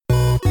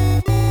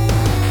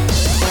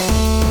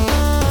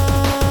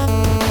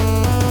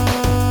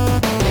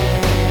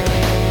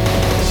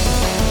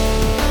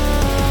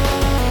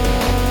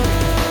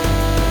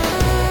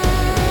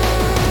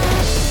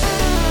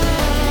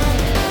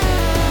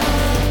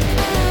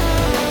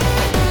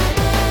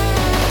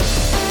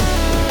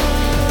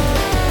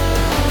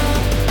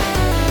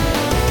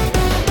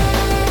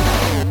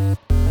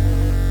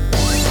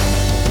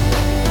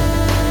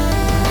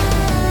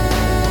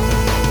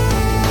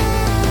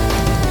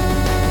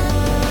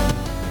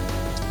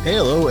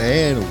Hello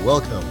and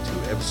welcome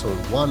to episode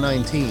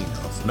 119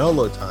 of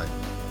Nolo Time.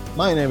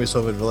 My name is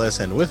Obed Velez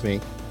and with me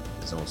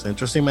is the most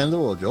interesting man in the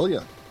world,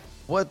 Julia.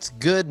 What's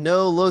good?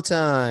 No low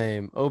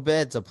time. Obed,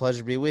 it's a pleasure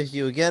to be with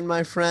you again,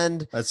 my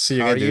friend. Let's see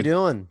you How again, are you dude.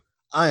 doing?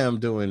 I am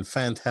doing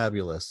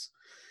fantabulous.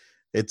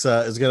 It's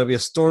gonna be a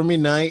stormy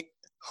night.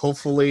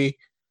 Hopefully,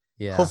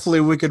 Yeah.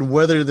 hopefully we can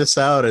weather this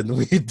out and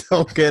we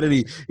don't get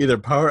any either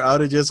power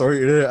outages or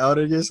internet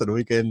outages, and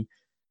we can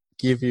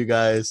give you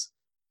guys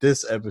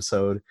this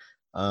episode.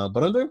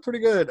 But I'm doing pretty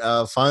good.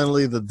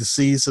 Finally, the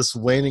disease is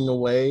waning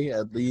away.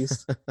 At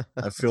least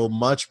I feel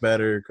much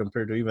better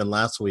compared to even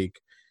last week.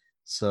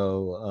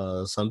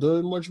 So I'm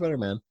doing much better,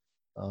 man.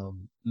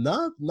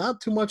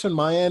 Not too much on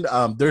my end.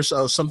 There's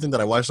something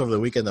that I watched over the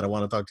weekend that I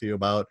want to talk to you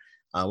about.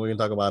 We can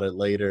talk about it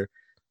later.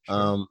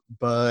 Sure.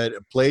 But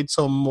played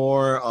some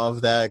more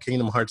of that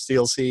Kingdom Hearts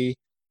DLC.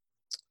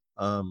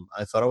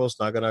 I thought I was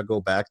not gonna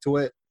go back to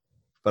it,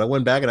 but I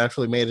went back and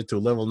actually made it to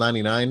level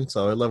 99,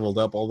 so I leveled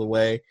up all the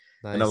way,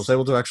 and I was Nice.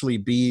 able to actually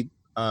beat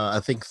I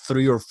think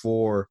 3 or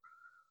 4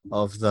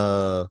 of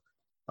the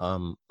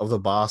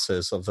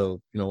bosses of the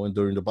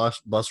during the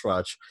bus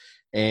rush,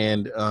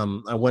 and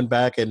I went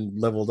back and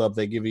leveled up.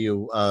 They give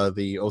you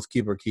the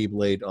Oathkeeper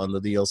Keyblade on the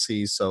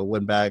DLC, so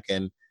went back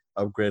and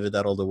upgraded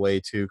that all the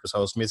way too because I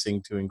was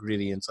missing 2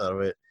 ingredients out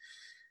of it.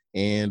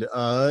 And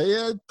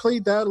yeah,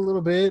 played that a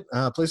little bit.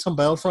 Played some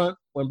Battlefront.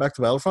 Went back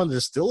to Battlefront.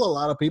 There's still a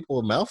lot of people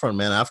in Battlefront,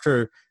 man.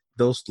 After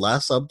those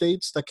last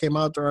updates that came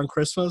out around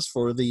Christmas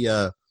for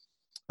the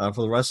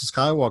Rise of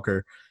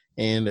Skywalker,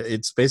 and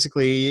it's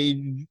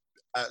basically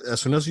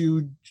as soon as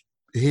you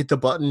hit the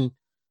button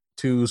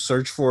to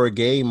search for a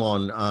game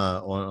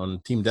on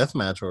Team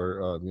Deathmatch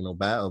or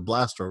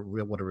Blast or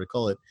whatever you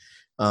call it,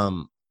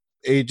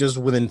 it just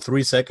within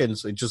 3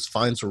 seconds it just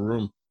finds a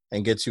room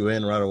and gets you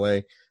in right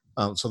away.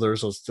 So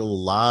there's still a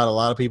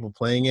lot of people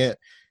playing it.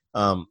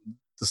 Um,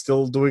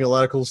 Still doing a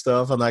lot of cool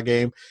stuff on that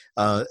game.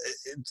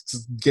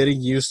 It's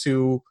getting used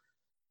to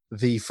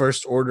the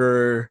First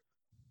Order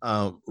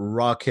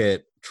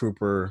rocket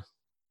trooper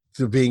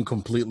to being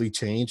completely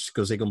changed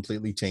because they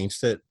completely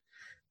changed it.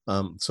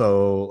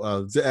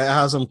 So it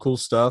has some cool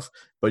stuff,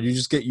 but you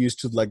just get used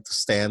to like the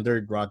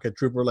standard rocket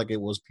trooper like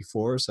it was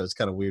before. So it's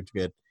kind of weird to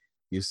get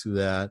used to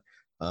that.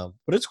 But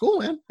it's cool,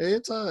 man.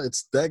 It's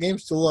that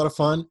game's still a lot of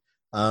fun.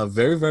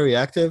 Very very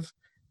active,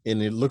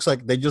 and it looks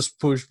like they just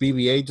pushed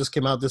BB-8 just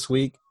came out this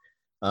week.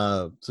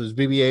 So it's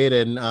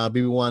BB-8 and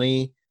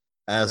BB-1E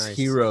as Nice.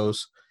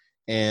 heroes,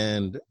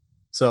 and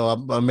so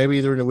maybe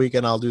during the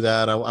weekend I'll do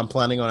that. I'm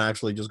planning on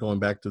actually just going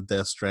back to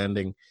Death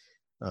Stranding.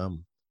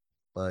 Um,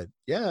 but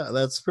yeah,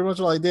 that's pretty much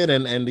all I did.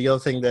 And the other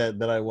thing that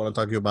I want to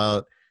talk to you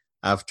about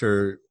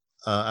after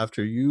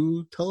after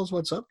you tell us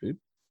what's up, dude.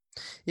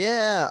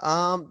 Yeah.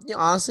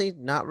 Honestly,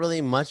 not really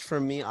much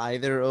for me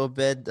either,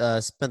 Obed.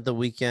 Spent the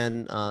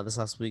weekend, this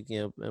last week,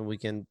 and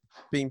weekend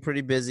being pretty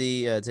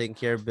busy, taking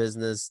care of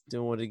business,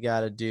 doing what you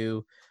gotta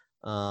do.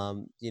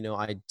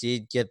 I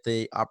did get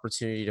the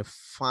opportunity to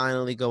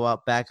finally go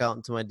out back out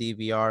into my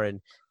DVR,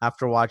 and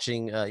after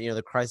watching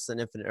the Crisis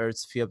on Infinite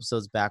Earths a few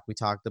episodes back, we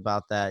talked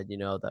about that,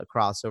 the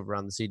crossover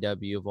on the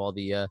CW of all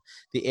the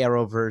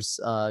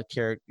Arrowverse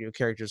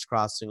characters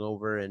crossing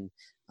over, and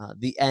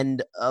the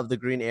end of the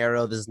Green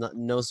Arrow. There's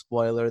no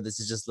spoiler. This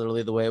is just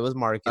literally the way it was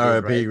marketed,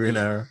 R.I.P. right? Green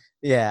Arrow.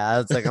 Yeah,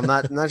 it's like I'm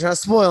not trying to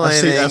spoil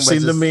I've anything, but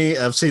seen the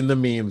just I've seen the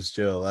memes,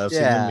 Joe. I've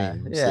seen the yeah,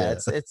 memes. yeah,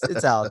 Yeah.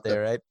 it's out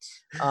there, right?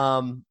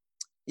 Um,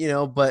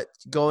 but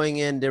going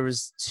in, there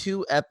was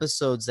 2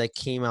 episodes that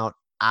came out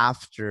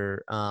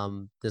after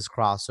this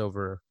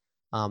crossover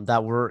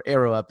that were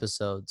Arrow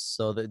episodes.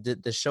 So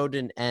the show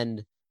didn't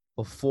end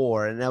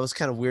before, and that was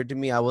kind of weird to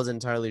me. I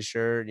wasn't entirely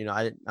sure.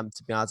 To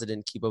be honest, I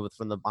didn't keep up with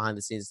from the behind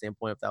the scenes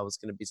standpoint if that was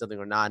going to be something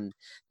or not. And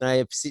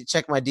then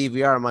checked my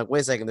DVR. I'm like,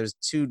 wait a second, there's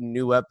 2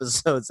 new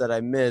episodes that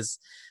I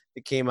missed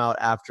that came out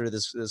after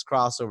this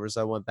crossover.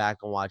 So I went back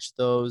and watched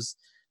those.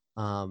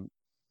 Um,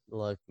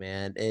 Look,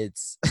 man,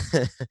 it's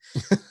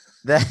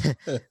that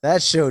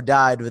that show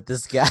died with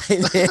this guy,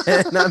 man.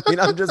 I mean,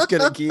 I'm just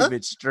gonna keep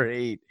it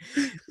straight.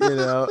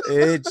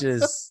 It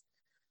just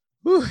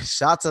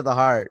shots of the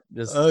heart,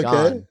 just Okay.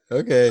 gone.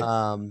 Okay.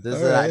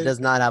 This All right. does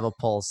not have a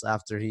pulse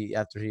after he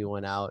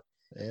went out.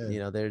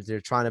 Yeah. They're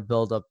trying to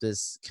build up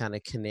this kind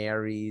of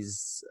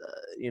canaries,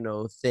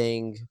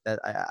 thing that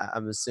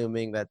I'm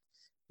assuming that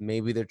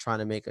maybe they're trying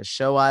to make a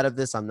show out of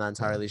this. I'm not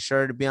entirely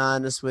sure, to be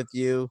honest with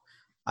you.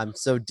 I'm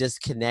so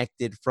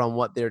disconnected from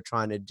what they're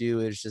trying to do.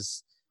 It's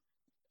just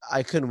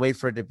I couldn't wait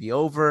for it to be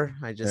over.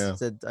 Yeah.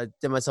 I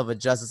did myself a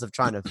justice of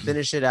trying to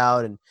finish it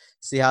out and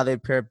see how they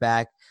pair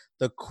back.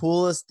 The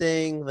coolest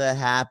thing that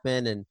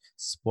happened, and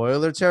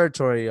spoiler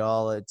territory,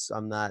 y'all. It's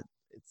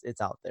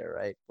out there,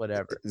 right?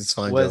 Whatever. It's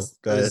fine, Joe.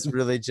 Go Was ahead.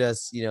 really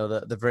just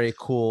the very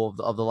cool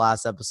of the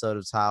last episode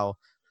is how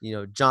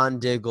John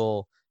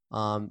Diggle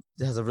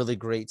has a really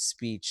great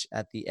speech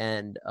at the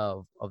end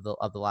of the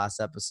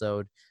last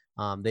episode.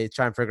 They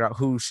try and figure out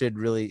who should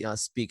really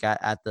speak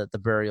at the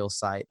burial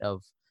site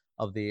of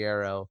the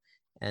Arrow,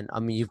 And I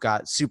mean, you've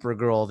got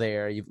Supergirl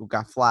there, you've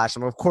got Flash. I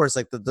mean, of course,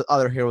 like the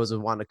other heroes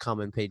would want to come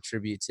and pay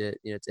tribute to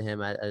to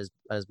him at his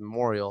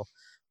memorial.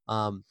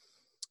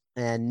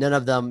 And none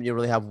of them you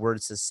really have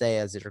words to say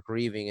as they're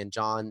grieving. And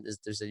John is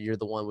there's a you're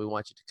the one, we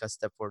want you to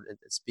step forward and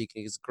speak.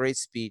 It's a great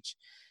speech.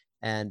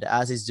 And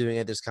as he's doing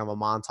it, there's kind of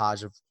a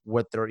montage of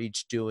what they're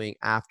each doing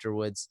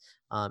afterwards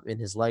in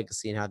his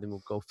legacy and how they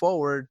will go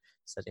forward,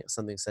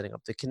 setting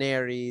up the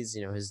Canaries,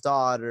 his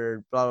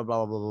daughter, blah, blah,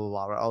 blah, blah, blah,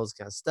 blah, blah, all this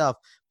kind of stuff.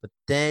 But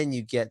then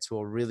you get to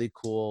a really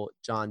cool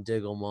John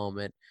Diggle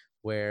moment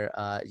where,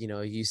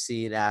 you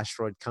see an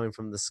asteroid coming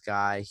from the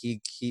sky.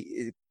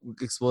 It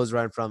explodes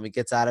right in front of him. He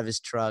gets out of his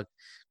truck,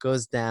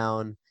 goes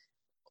down,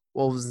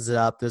 opens it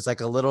up. There's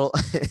like a little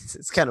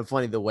it's kind of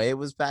funny the way it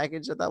was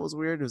packaged. I thought was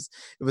weird. It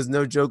was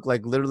no joke,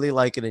 like literally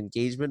like an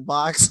engagement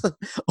box.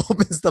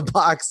 Opens the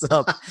box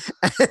up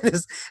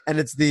and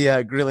it's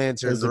the Green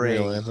Lantern's ring.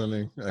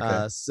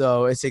 Okay.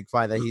 So it's like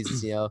fine that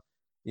he's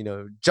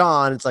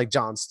John. It's like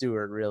John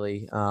Stewart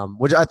really,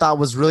 which I thought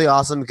was really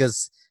awesome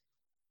because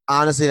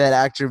honestly, that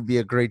actor would be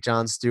a great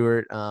John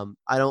Stewart.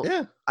 I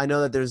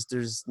know that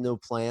there's no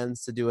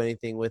plans to do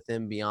anything with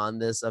him beyond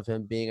this of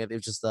him being. It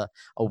was just a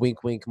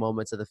wink wink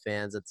moment to the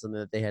fans. That's something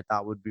that they had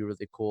thought would be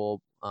really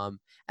cool. And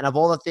of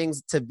all the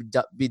things to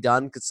be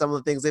done, because some of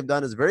the things they've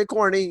done is very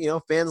corny.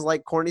 Fans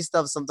like corny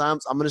stuff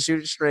sometimes. I'm gonna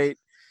shoot it straight.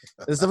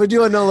 This stuff we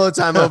do in No Load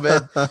Time,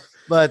 Obed.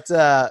 But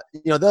that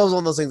was one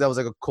of those things that was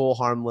like a cool,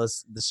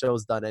 harmless. The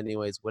show's done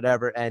anyways,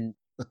 whatever. And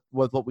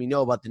with what we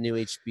know about the new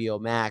HBO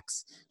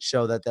Max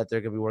show that they're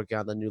going to be working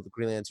on, the new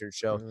Green Lantern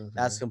show,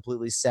 that's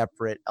completely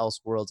separate.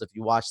 Elseworlds. If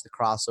you watch the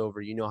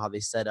crossover, you know how they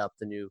set up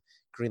the new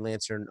Green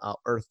Lantern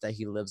Earth that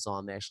he lives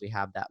on. They actually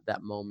have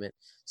that moment.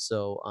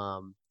 So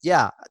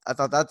I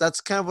thought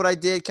that's kind of what I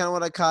did, kind of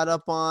what I caught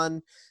up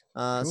on.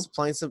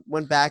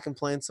 Went back and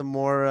playing some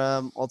more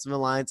Ultimate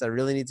Alliance. I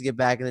really need to get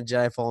back in the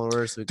Jedi Fallen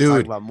Order so we can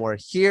talk about more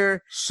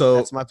here. So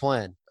that's my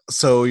plan.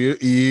 So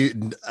you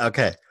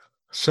okay?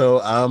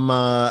 So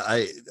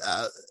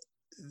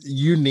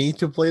you need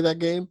to play that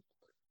game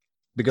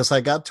because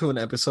I got to an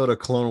episode of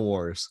Clone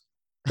Wars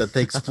that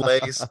takes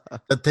place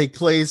it takes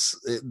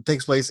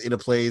place in a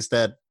place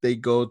that they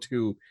go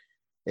to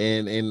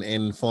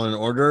in Fallen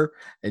Order,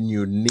 and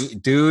you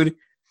need, dude.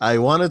 I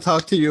want to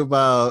talk to you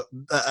about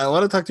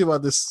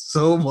this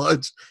so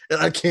much, and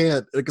I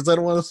can't because I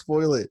don't want to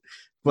spoil it.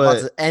 But I'm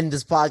about to end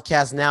this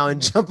podcast now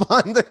and jump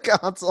on the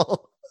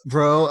console,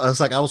 bro. I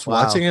was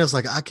watching it. I was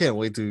like, I can't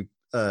wait to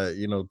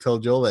tell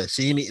Joel that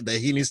he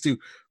needs to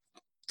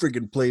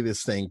freaking play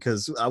this thing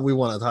because we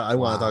want to talk. I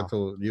want to talk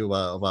to you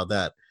about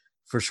that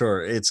for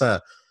sure. It's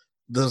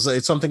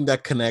something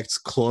that connects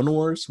Clone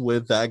Wars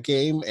with that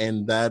game,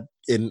 and that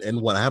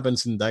and what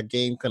happens in that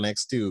game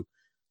connects to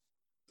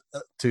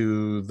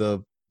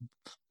the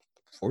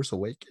Force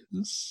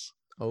Awakens.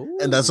 Oh,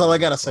 and that's all I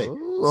gotta say. That's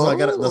all I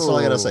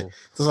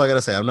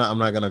gotta say. I'm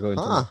not gonna go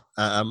into.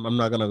 I'm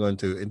not gonna go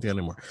into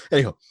anymore.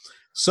 Anyhow,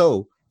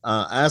 so.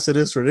 As it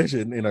is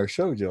tradition in our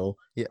show, Joel,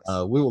 yes.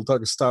 We will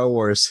talk Star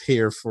Wars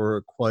here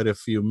for quite a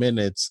few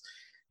minutes,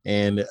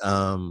 and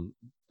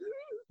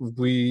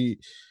we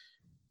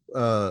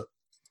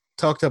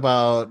talked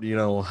about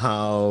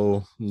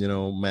how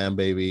man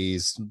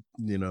babies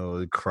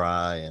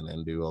cry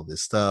and do all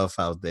this stuff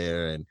out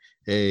there, and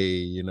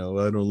hey, I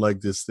don't like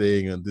this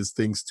thing, and this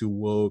thing's too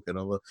woke, and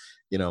all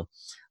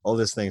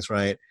these things,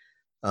 right?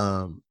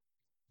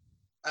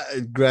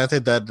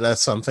 Granted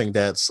that's something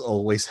that's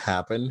always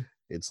happened.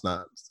 It's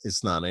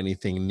not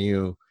anything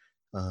new,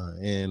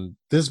 and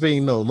this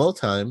being No Load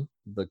Time,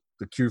 the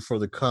cure for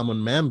the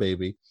common man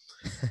baby,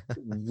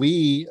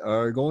 we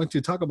are going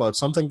to talk about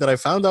something that I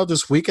found out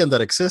this weekend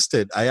that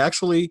existed. I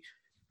actually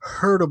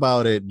heard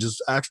about it.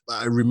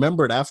 I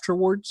remembered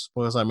afterwards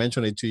because I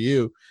mentioned it to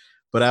you,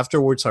 but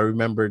afterwards I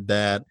remembered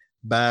that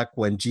back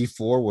when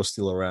G4 was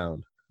still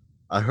around,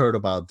 I heard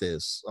about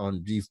this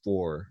on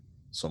G4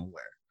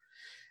 somewhere.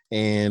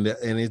 And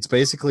it's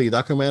basically a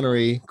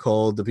documentary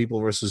called The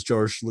People versus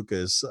George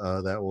Lucas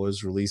that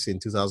was released in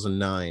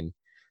 2009,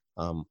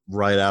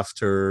 right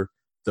after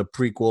the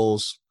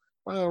prequels,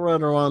 right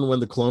around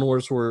when the Clone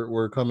Wars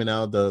were coming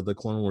out, the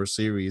Clone Wars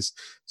series.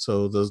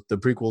 So the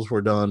prequels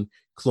were done,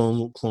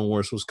 Clone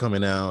Wars was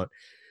coming out.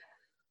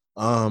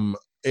 And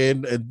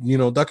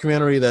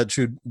documentary that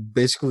should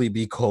basically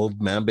be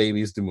called Man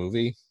Babies the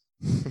Movie.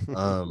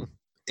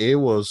 It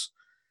was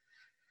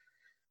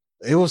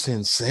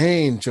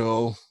insane,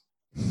 Joe.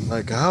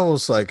 Like I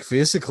was like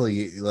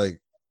physically,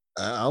 like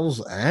I was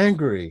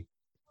angry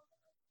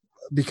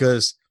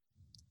because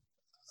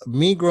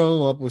me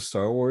growing up with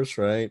Star Wars,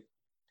 right?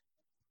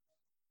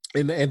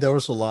 And there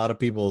was a lot of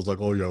people was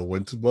like, oh yeah, I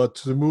went to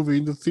watch the movie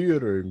in the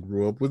theater and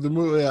grew up with the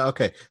movie. Yeah,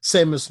 okay,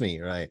 same as me,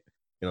 right?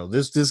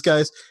 These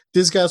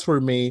guys were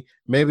me.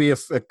 Maybe a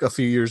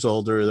few years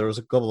older. There was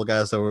a couple of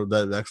guys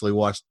that actually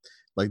watched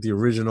like the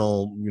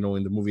original,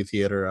 in the movie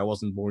theater. I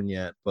wasn't born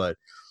yet, but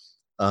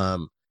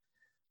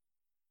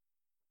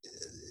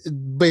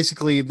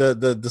basically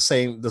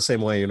the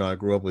same way. I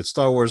grew up with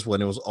Star Wars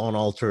when it was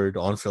unaltered,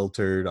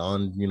 unfiltered,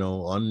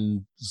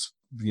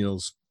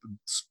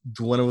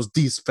 when it was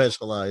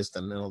despecialized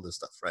and all this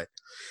stuff, right?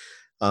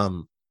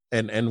 Um,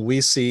 and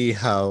we see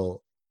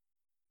how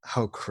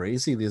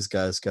crazy these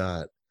guys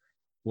got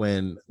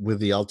when with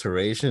the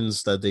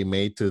alterations that they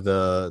made to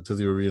the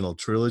original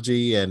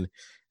trilogy, and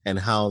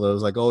how there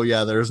was like, oh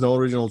yeah, there's no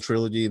original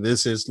trilogy,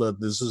 this is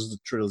the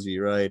trilogy,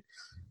 right?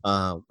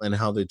 And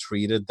how they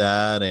treated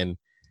that, and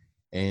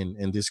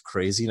this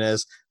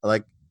craziness.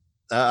 Like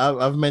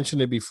I've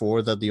mentioned it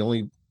before that the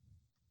only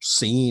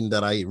scene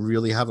that I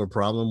really have a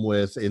problem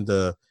with in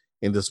the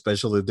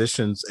special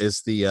editions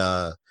is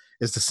the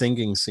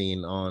singing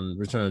scene on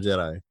Return of the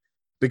Jedi,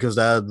 because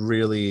that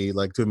really,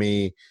 like, to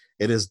me,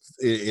 it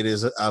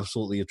is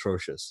absolutely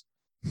atrocious.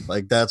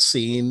 Like, that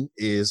scene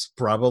is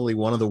probably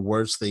one of the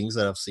worst things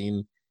that I've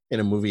seen in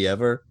a movie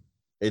ever.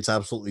 It's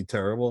absolutely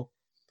terrible.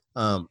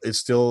 It's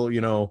still,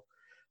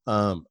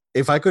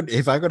 if I could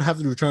have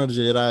the Return of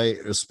the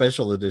Jedi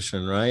special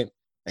edition, right,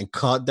 and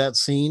cut that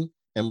scene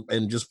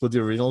and just put the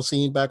original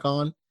scene back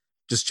on,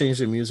 just change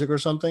the music or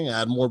something,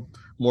 add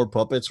more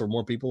puppets or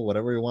more people,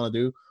 whatever you want to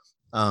do.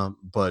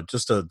 But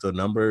just the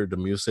number, the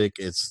music,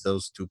 it's so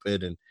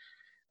stupid, and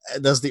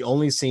that's the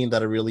only scene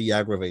that really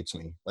aggravates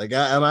me. Like,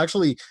 I'm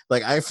actually,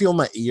 like, I feel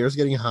my ears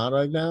getting hot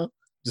right now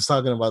just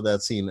talking about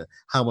that scene,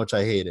 how much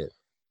I hate it.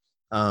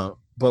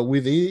 But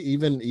with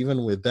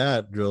even with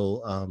that,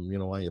 Joel,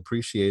 I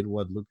appreciate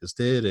what Lucas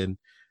did, and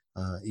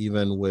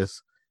even with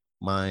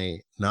my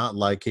not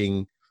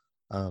liking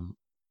um,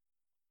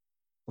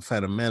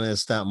 Phantom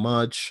Menace that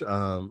much,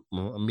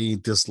 me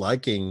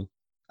disliking,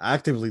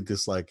 actively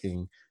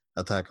disliking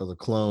Attack of the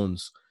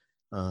Clones,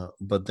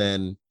 but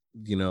then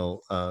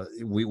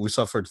we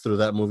suffered through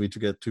that movie to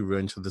get to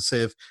Revenge of the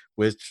Sith,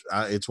 which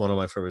it's one of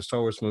my favorite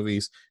Star Wars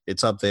movies.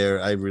 It's up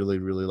there. I really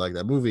really like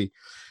that movie.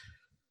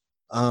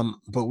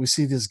 But we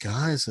see these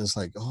guys, and it's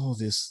like, oh,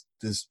 this,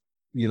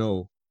 you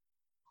know,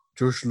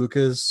 George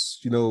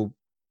Lucas,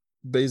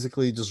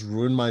 basically just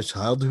ruined my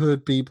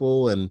childhood,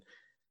 people, and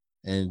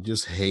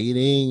just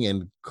hating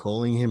and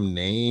calling him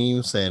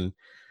names, and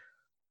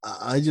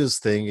I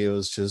just think it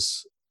was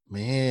just,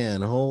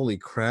 man, holy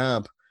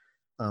crap.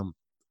 Um,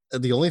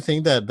 the only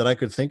thing that I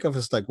could think of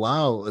is like,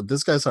 wow,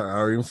 this guy's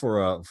are in for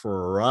a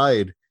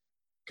ride,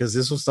 because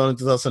this was done in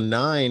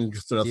 2009,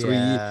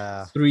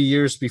 Yeah. 3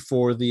 years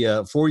before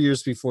the 4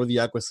 years before the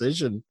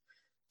acquisition,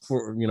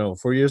 4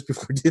 years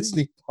before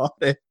Disney bought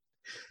it.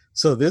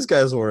 So this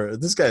guys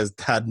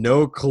had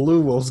no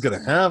clue what was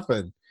gonna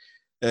happen,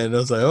 and I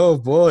was like, oh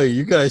boy,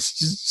 you guys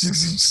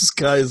just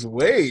guys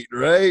wait,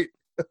 right?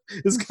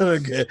 It's gonna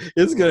get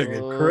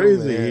Oh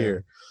crazy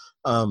here.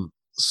 man.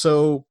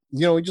 So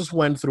we just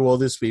went through all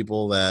these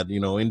people that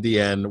in the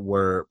end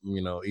were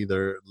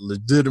either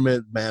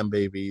legitimate man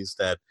babies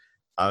that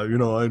I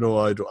know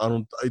I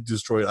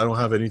destroyed. I don't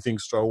have anything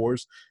Star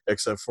Wars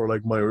except for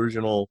like my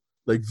original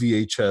like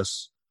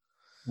VHS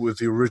with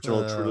the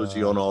original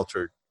trilogy Uh,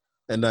 unaltered,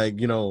 and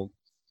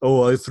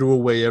oh, I threw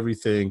away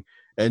everything,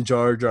 and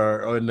Jar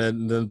Jar, and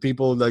then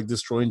people like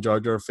destroying Jar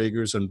Jar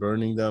figures and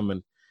burning them,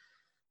 and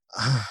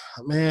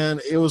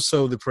man, it was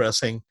so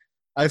depressing.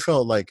 I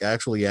felt like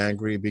actually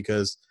angry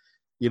because,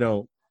 you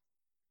know,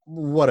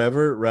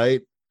 whatever,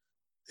 right?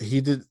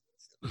 He did,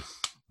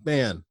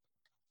 man.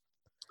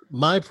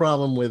 My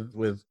problem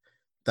with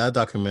that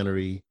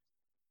documentary,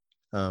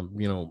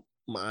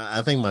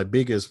 I think my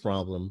biggest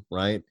problem,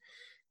 right,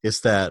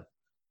 is that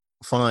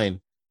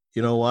fine,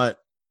 you know what?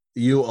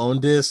 You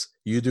own this.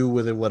 You do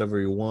with it whatever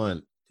you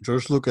want.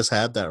 George Lucas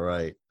had that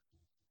right?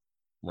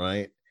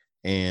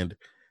 And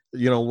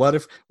what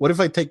if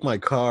I take my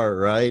car,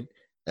 right?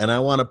 And I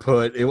want to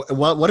put it,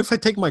 what if I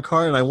take my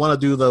car and I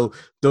want to do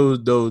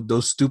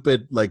those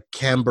stupid like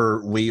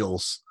camber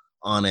wheels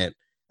on it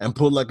and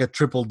put like a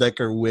triple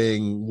decker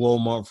wing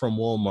Walmart from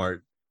Walmart?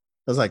 I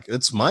was like,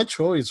 it's my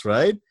choice,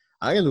 right?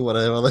 I can do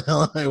whatever the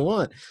hell I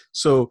want.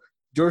 So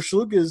George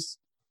Lucas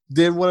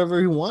did whatever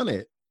he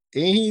wanted,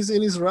 and he's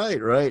in his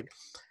right?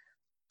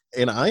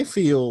 And I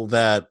feel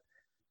that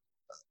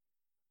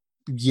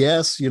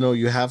yes,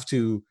 you have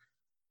to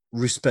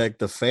respect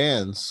the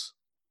fans.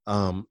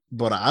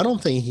 But I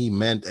don't think he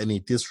meant any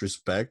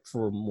disrespect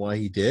for what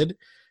he did.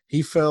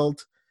 He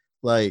felt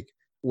like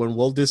when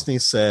Walt Disney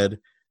said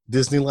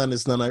Disneyland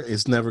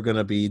is never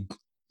gonna be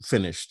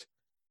finished.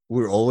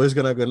 We're always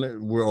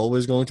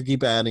going to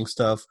keep adding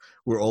stuff.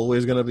 We're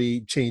always gonna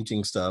be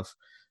changing stuff.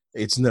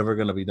 It's never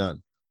gonna be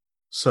done.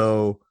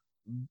 So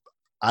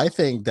I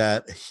think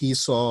that he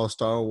saw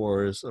Star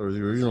Wars or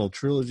the original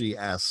trilogy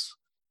as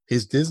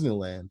his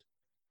Disneyland,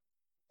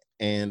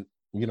 and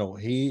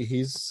he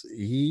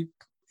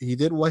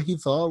did what he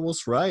thought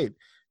was right.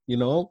 you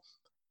know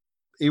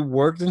it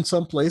worked in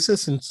some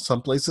places, in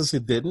some places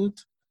it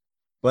didn't,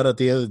 but at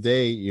the end of the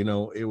day,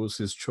 it was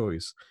his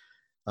choice.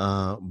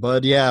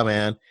 But yeah,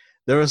 man,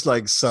 there's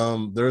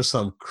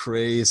some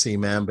crazy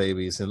man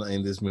babies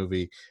in this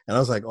movie, and I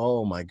was like,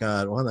 oh my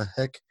god, what the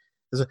heck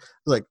is it?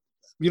 Like,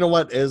 you know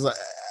what is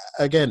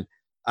again,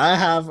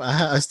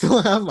 I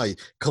still have my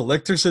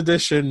collector's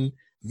edition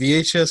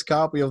VHS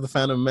copy of the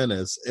Phantom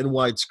Menace in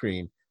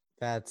widescreen.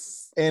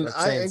 That's And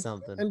that's saying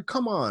something. and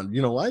come on,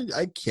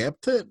 I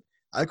kept it.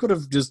 I could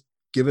have just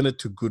given it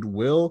to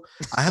Goodwill.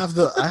 I have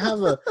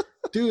the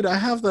dude. I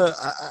have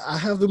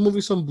the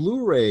movies on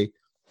Blu-ray.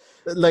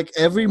 Like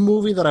every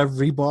movie that I've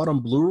rebought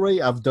on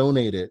Blu-ray, I've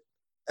donated,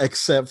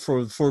 except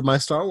for my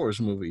Star Wars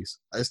movies.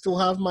 I still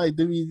have my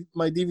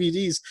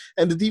DVDs,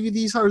 and the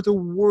DVDs are the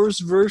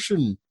worst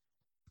version.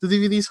 The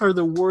DVDs are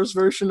the worst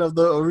version of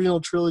the original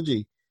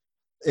trilogy,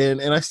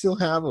 and I still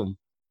have them.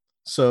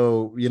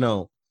 So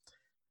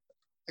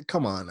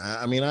come on.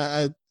 I mean,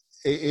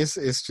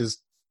 it's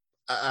just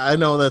I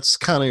know that's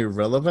kind of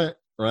irrelevant,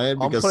 right? I'm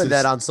Because putting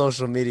that it's on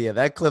social media.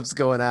 That clip's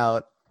going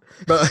out.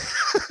 but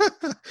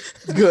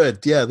good,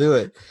 yeah, do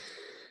it.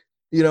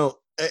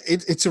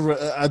 It's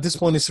at this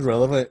point it's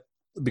irrelevant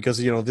because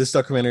this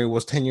documentary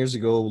was 10 years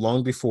ago,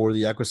 long before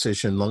the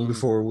acquisition, long Mm.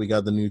 before we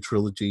got the new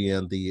trilogy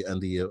and the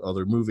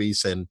other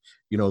movies, and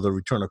the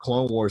return of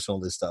Clone Wars and all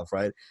this stuff,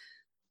 right?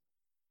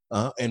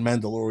 And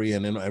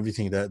Mandalorian and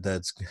everything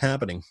that's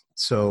happening.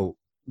 So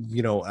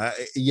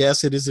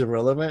yes, it is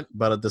irrelevant,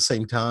 but at the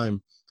same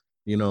time,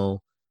 you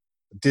know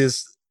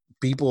this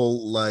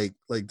people like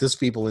this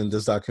people in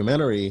this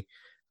documentary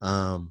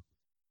um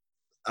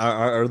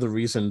are the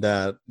reason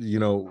that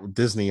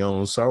Disney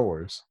owns Star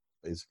Wars,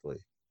 basically.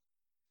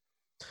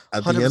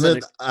 At the end 100%.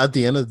 of at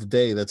the end of the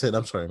day, that's it.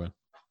 I'm sorry, man.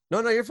 No,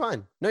 you're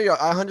fine. No,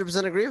 I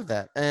 100% agree with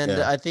that. And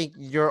Yeah, I think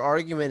your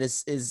argument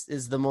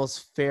is the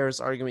most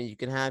fairest argument you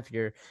can have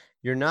here.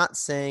 You're not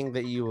saying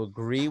that you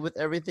agree with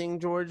everything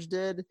George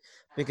did,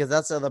 because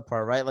that's the other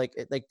part, right? Like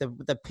like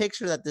the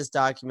picture that this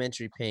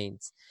documentary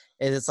paints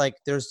is, it's like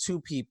there's two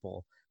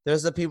people.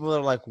 There's the people that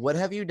are like, "What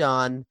have you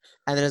done?"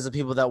 And there's the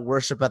people that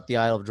worship at the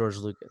idol of George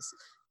Lucas.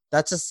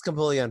 That's just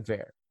completely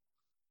unfair.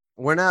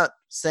 We're not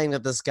saying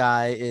that this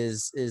guy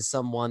is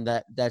someone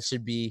that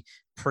should be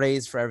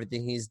praised for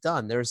everything he's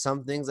done. There are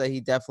some things that he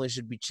definitely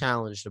should be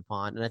challenged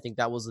upon, and I think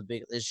that was a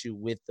big issue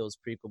with those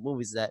prequel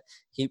movies, that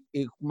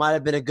it might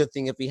have been a good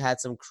thing if he had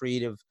some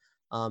creative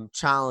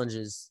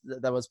challenges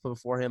that was put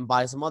before him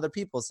by some other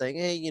people saying,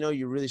 hey,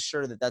 you're really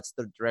sure that that's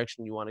the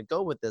direction you want to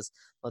go with this?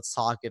 Let's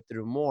talk it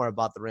through more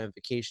about the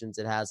ramifications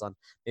it has on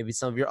maybe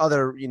some of your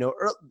other,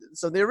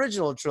 so the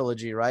original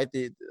trilogy, right?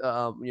 The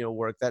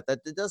work that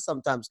it does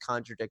sometimes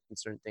contradict in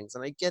certain things,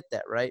 and I get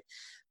that, right?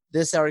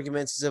 This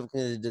argument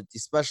specifically, the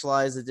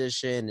specialized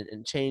edition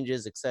and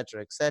changes,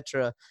 etc.,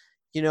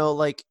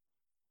 like,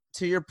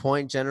 to your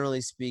point,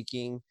 generally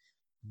speaking,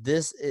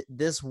 this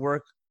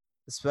work,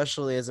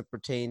 especially as it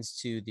pertains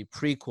to the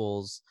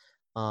prequels,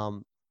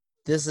 um,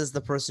 this is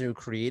the person who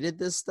created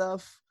this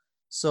stuff,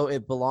 so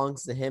it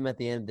belongs to him at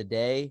the end of the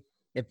day.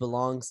 It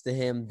belongs to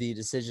him, the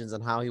decisions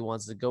on how he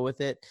wants to go with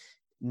it.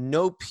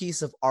 No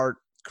piece of art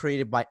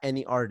created by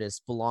any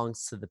artist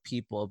belongs to the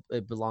people.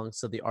 It belongs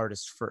to the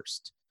artist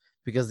first,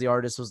 because the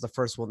artist was the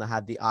first one that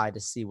had the eye to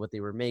see what they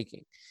were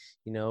making.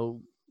 You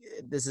know,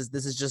 this is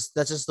just,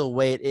 that's just the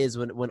way it is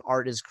when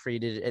art is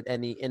created in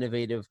any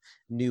innovative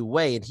new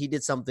way. And he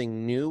did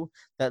something new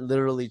that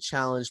literally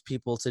challenged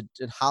people to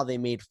how they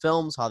made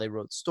films, how they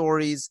wrote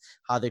stories,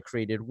 how they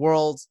created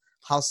worlds,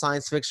 how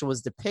science fiction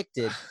was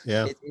depicted.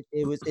 yeah,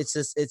 It's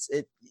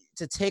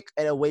to take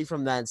it away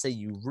from that and say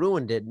you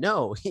ruined it.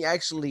 No, he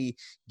actually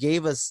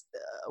gave us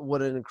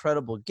what an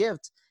incredible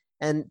gift.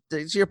 And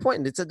to your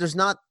point, it's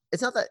not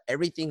that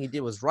everything he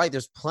did was right.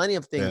 There's plenty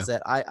of things yeah,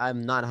 that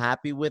I'm not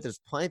happy with. There's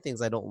plenty of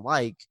things I don't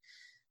like.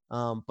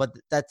 But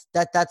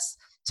that's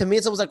to me,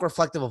 it's almost like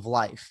reflective of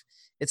life.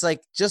 It's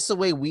like just the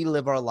way we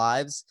live our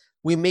lives.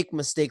 We make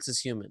mistakes as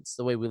humans,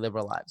 the way we live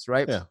our lives,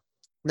 right? yeah,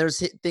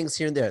 There's things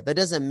here and there. That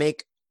doesn't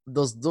make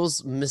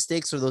those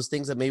mistakes or those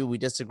things that maybe we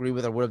disagree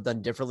with or would have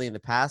done differently in the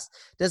past,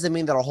 doesn't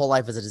mean that our whole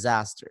life is a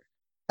disaster.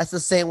 That's the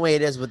same way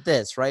it is with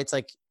this, right? It's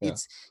like yeah,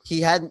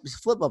 he had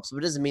flip ups, but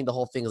it doesn't mean the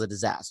whole thing is a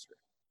disaster.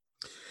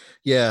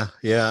 yeah.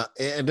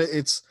 And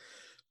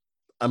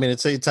I mean,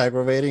 it's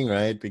aggravating,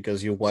 right?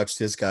 Because you watch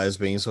this guys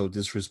being so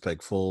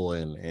disrespectful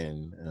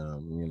and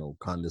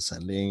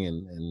condescending,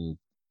 and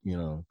you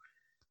know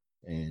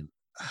and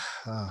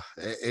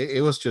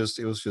it was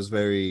just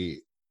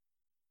very,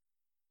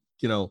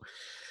 you know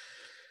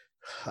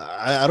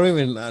I don't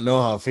even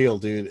know how I feel,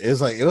 dude. It's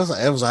like it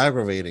was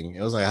aggravating.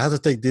 It was like I had to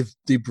take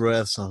deep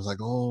breaths. I was like,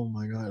 oh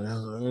my god,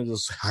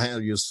 I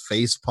just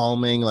face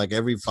palming like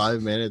every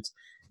 5 minutes.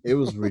 It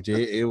was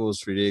ridiculous. It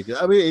was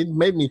ridiculous. I mean, it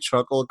made me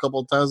chuckle a couple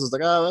of times. It's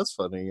like, oh, that's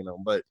funny,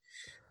 but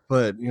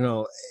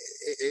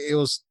it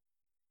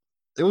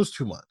was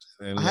too much.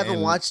 I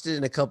haven't watched it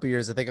in a couple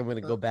years. I think I'm going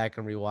to Uh, go back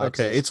and rewatch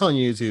okay, it. it's on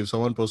YouTube.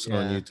 Someone posted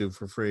on Yeah. YouTube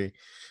for free,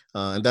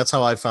 and that's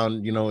how I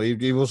found.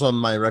 It was on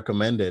my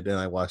recommended, and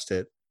I watched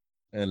it,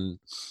 and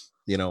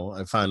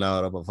I found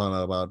out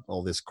about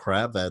all this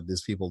crap that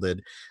these people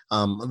did.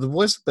 But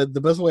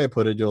the best way I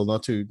put it, Joel,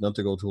 not to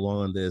go too long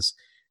on this,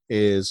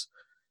 is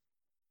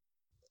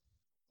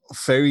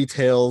fairy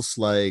tales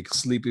like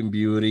Sleeping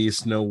Beauty,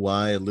 Snow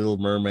White, Little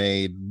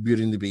Mermaid,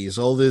 Beauty and the Beast,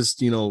 all this,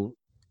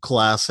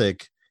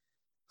 classic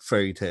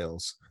fairy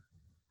tales.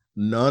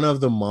 None of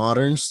the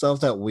modern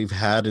stuff that we've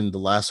had in the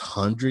last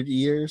 100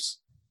 years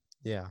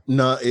Yeah.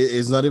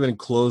 It's not even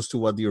close to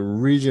what the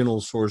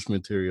original source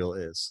material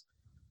is.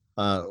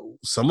 Uh,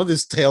 some of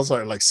these tales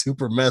are like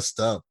super messed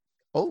up,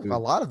 Oh, a dude.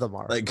 lot of them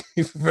are. Like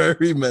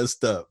very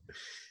messed up,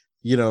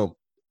 you know.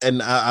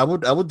 And I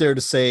would dare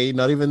to say,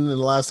 not even in the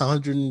last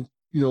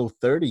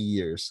 130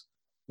 years,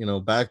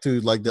 back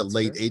to like the That's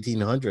late fair.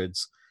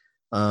 1800s.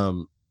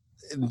 Um,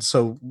 and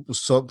so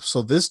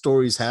these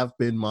stories have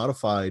been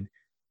modified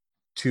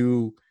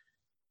to,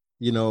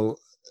 you know,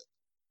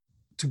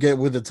 to get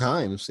with the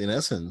times in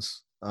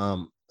essence.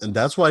 And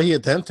that's what he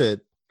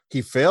attempted.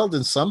 He failed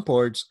in some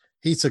parts,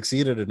 he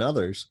succeeded in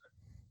others,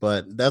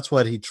 but that's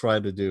what he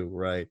tried to do,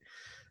 right?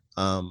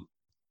 Um,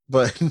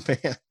 but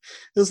man,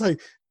 it's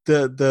like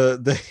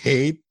the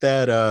hate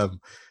that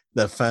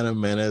that Phantom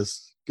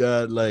Menace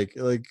got. Like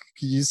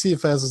you see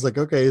fans is like,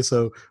 okay,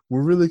 so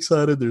we're really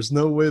excited. There's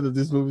no way that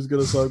this movie's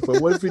gonna suck,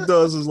 but what if it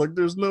does? It's like,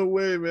 there's no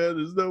way, man.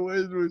 There's no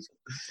way.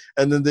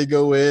 And then they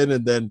go in,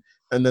 and then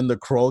the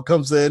crawl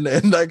comes in,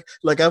 and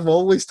like I've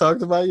always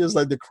talked about, it's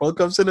like the crawl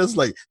comes in, it's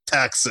like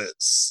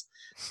taxes,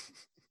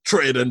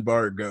 trade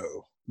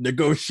embargo,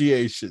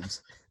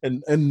 negotiations,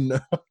 and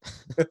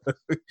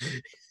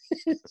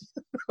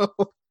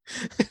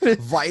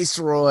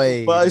Viceroy,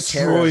 the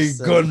Viceroy tariffs,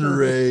 and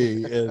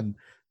Gunray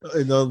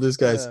and all these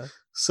guys. yeah.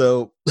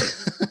 So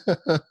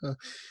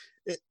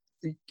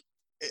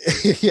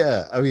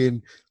yeah, I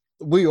mean,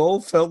 we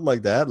all felt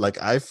like that.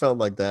 Like I felt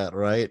like that,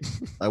 right?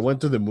 I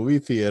went to the movie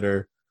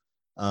theater.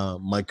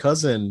 My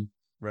cousin,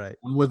 Right.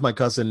 with my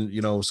cousin,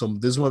 so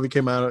this movie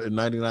came out in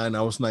 '99.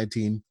 I was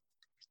 19.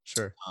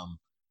 Sure. Um,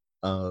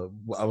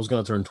 I was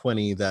gonna turn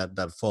 20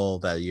 that fall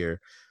that year.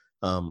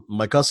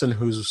 My cousin,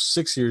 who's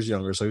 6 years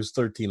younger, so he was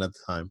 13 at the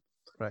time.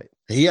 Right.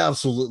 He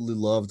absolutely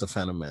loved the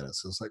Phantom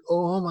Menace. It's like,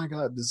 oh my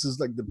god, this is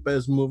like the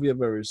best movie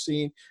I've ever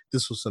seen.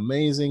 This was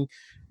amazing.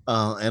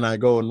 And I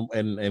go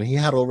and he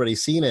had already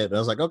seen it. And I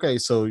was like, okay,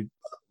 so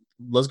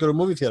let's go to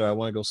movie theater. I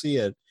want to go see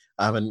it.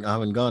 I haven't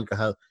gone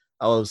because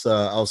I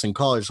was in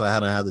college, so I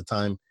hadn't had the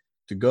time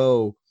to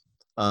go.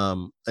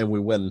 And we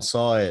went and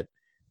saw it.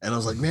 And I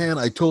was like, man,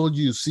 I told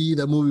you, see,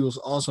 that movie was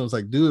awesome. It's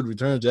like, dude,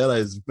 Return of the Jedi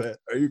is bad.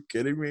 Are you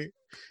kidding me?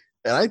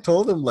 And I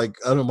told him like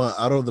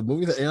out of the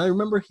movie, and I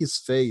remember his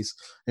face,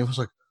 and he was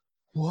like,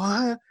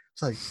 "What?"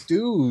 It's like,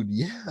 dude,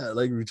 yeah,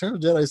 like Return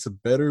of the Jedi is a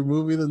better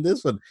movie than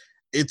this one.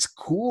 It's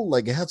cool,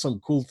 like it had some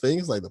cool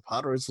things, like the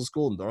Pod Racer was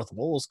cool and Darth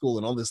Maul was cool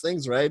and all these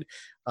things, right?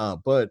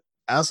 But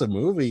as a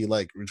movie,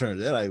 like Return of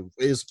the Jedi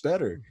is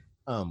better.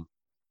 Um,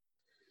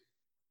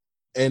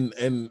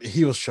 and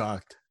he was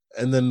shocked.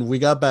 And then we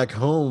got back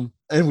home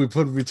and we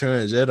put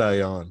Return of the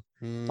Jedi on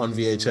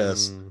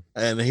VHS, Mm.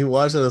 and he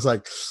watched it. I was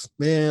like,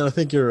 man, I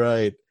think you're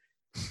right.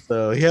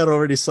 So he had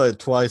already saw it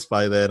twice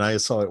by then. I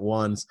saw it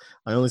once.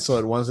 I only saw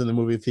it once in the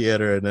movie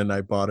theater, and then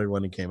I bought it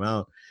when it came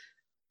out.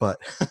 But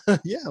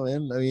yeah,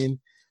 man. I mean,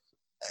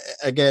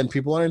 again,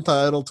 people are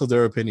entitled to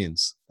their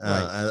opinions.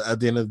 Right. At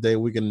the end of the day,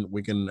 we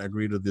can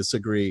agree to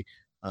disagree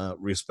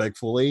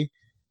respectfully.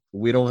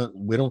 We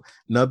don't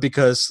not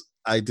because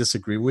I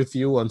disagree with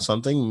you on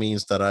something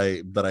means that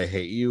I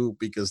hate you,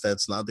 because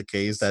that's not the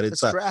case.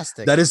 It's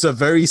drastic. That is a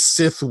very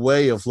Sith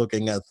way of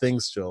looking at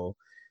things, Joel.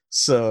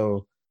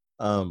 So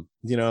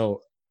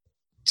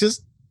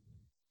just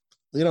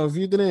if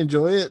you didn't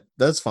enjoy it,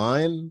 that's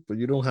fine, but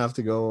you don't have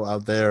to go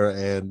out there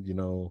and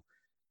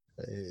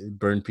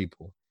burn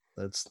people.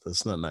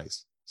 That's not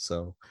nice.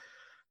 So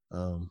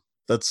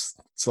that's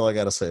all I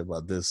gotta say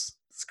about this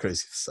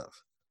crazy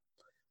stuff.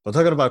 But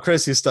talking about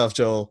crazy stuff,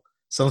 Joel,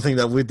 something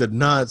that we did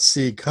not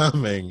see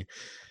coming.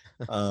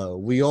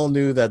 We all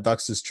knew that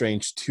Doctor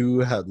Strange 2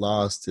 had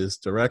lost his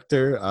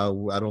director.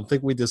 I don't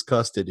think we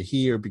discussed it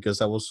here because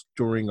that was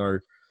during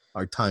our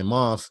time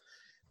off.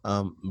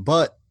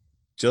 But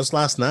just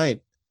last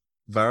night,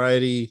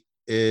 Variety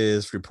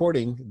is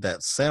reporting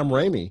that Sam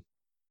Raimi,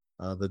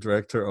 the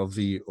director of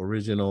the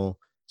original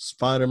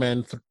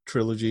Spider-Man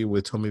trilogy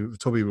with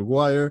Tobey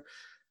Maguire,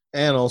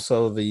 and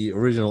also the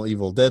original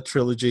Evil Dead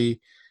trilogy,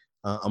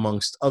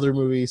 amongst other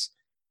movies,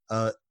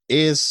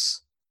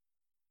 is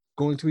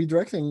going to be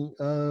directing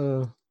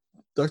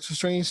Doctor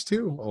Strange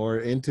 2, or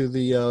into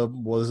the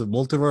what is it,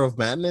 Multiverse of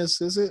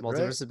Madness, is it? Right?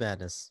 Multiverse of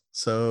Madness.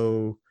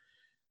 So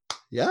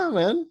yeah,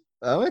 man.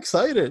 I'm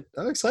excited.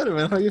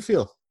 Man. How you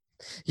feel?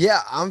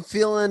 Yeah, I'm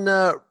feeling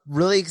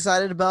really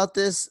excited about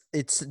this.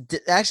 It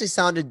actually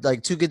sounded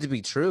like too good to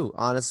be true,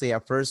 honestly,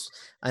 at first.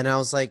 And I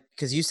was like,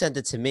 because you sent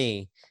it to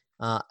me,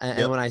 and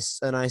Yep. when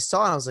I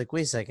saw it, I was like,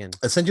 wait a second,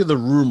 I sent you the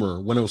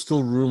rumor when it was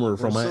still rumor when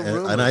from it's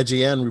still an rumored.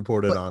 IGN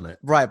reported But on it.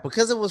 right,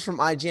 because it was from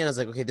IGN, I was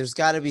like, okay, there's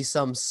got to be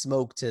some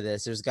smoke to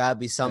this. There's got to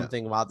be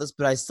something about this.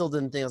 But I still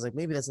didn't think. I was like,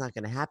 maybe that's not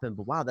going to happen.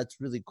 But wow,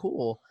 that's really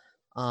cool.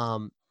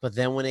 But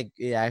then when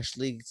it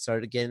actually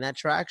started getting that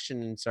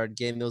traction and started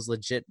getting those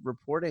legit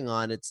reporting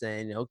on it,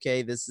 saying,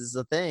 okay, this is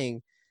a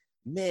thing,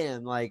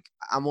 man, like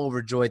I'm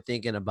overjoyed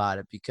thinking about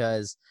it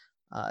because,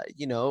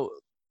 you know,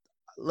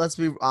 let's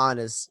be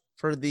honest,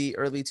 for the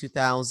early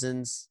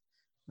 2000s,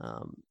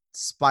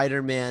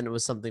 Spider-Man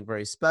was something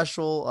very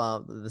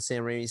special. The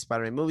Sam Raimi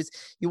Spider-Man movies,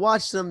 you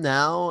watch them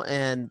now,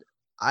 and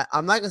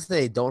I'm not gonna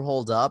say they don't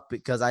hold up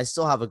because I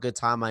still have a good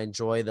time. I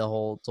enjoy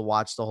to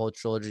watch the whole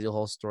trilogy, the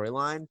whole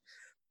storyline.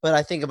 But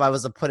I think if I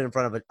was to put it in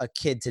front of a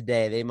kid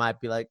today, they might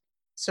be like,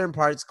 certain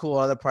parts cool,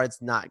 other parts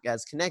not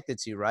as connected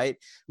to, right?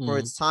 For Mm.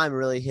 its time, it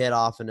really hit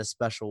off in a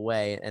special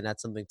way, and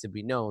that's something to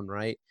be known,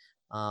 right?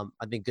 I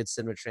think good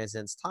cinema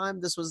transcends time.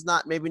 This was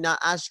maybe not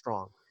as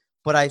strong,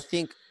 but I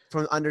think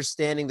from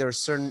understanding there are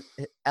certain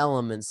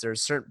elements, there are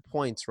certain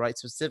points, right?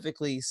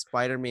 Specifically,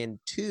 Spider-Man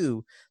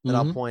 2 that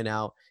I'll Mm-hmm. point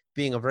out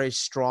being a very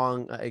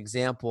strong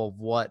example of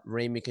what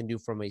Raimi can do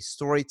from a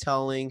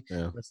storytelling,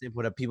 Yeah. from a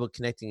standpoint of people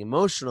connecting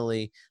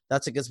emotionally.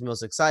 That's what gets me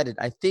most excited.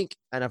 I think,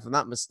 and if I'm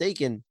not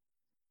mistaken,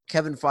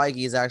 Kevin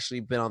Feige has actually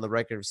been on the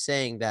record of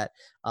saying that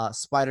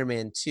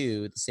Spider-Man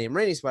 2, the Sam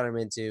Raimi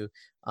Spider-Man 2,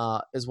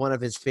 is one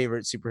of his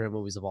favorite superhero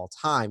movies of all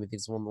time. I think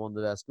it's one of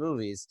the best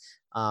movies.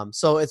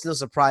 So it's no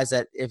surprise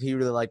that if he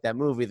really liked that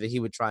movie, that he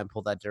would try and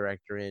pull that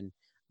director in,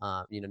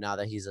 now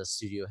that he's a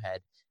studio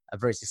head, a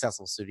very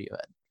successful studio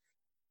head.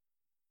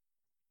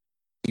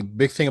 The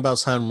big thing about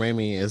Sam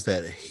Raimi is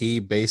that he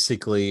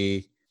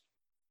basically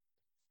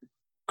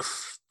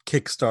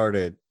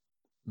kickstarted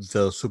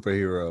the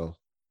superhero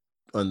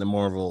on the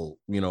Marvel,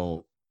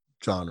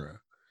 genre.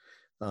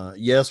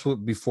 Yes,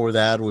 before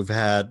that we've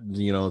had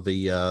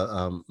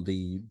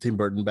the Tim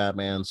Burton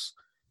Batmans,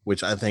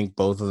 which I think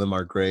both of them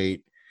are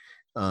great.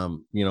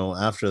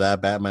 After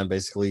that, Batman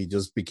basically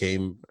just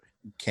became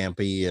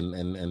campy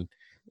and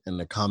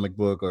a comic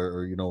book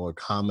or a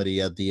comedy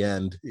at the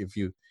end, if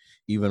you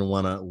even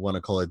wanna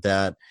call it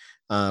that.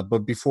 But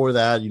before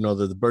that,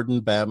 the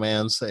Burton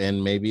Batmans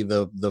and maybe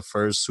the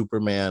first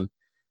Superman,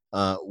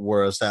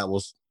 whereas that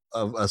was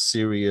a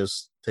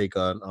serious take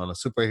on a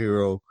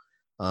superhero,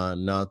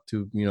 not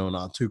too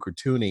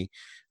cartoony.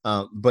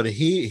 But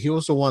he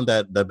was the one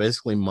that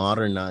basically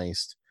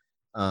modernized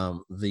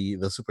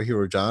the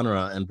superhero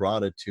genre and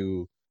brought it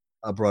to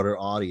a broader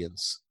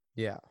audience.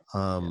 Yeah.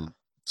 Yeah.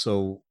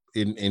 So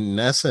in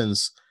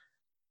essence,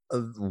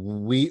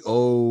 we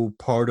owe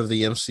part of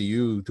the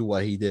MCU to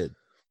what he did.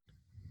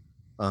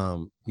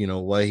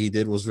 What he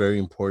did was very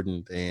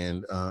important,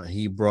 and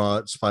he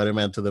brought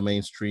Spider-Man to the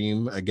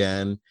mainstream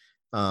again.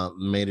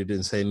 Made it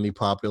insanely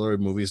popular.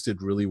 Movies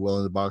did really well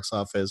in the box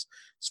office.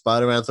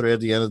 Spider-Man 3, at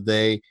the end of the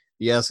day,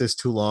 yes, it's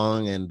too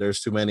long and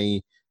there's too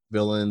many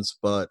villains,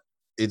 but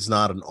it's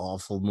not an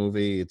awful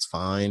movie. It's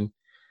fine.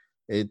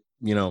 It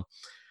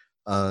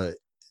uh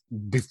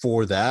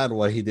Before that,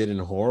 what he did in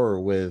horror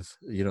with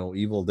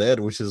Evil Dead,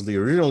 which is the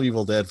original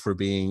Evil Dead, for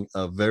being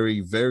a very,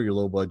 very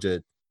low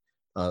budget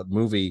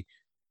movie,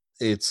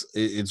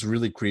 it's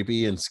really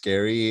creepy and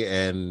scary,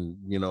 and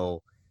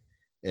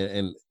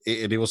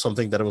it was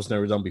something that was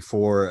never done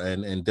before,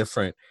 and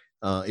different.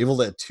 Evil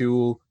Dead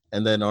 2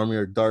 and then Army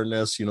of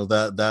Darkness,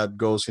 that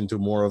goes into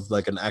more of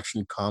like an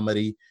action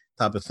comedy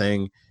type of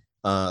thing,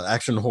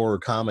 action horror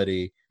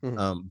comedy.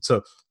 Mhm.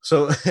 So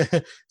so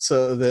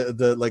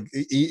the like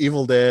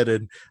Evil Dead,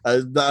 and I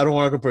don't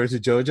want to compare it to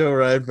JoJo,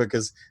 right?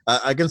 Because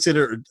I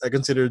consider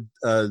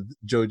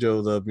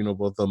JoJo, the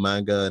both the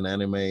manga and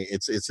anime.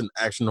 It's an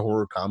action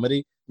horror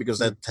comedy, because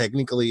Mm. that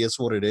technically is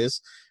what it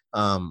is.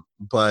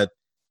 But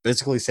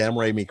basically Sam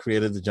Raimi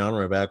created the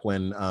genre back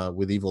when,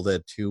 with Evil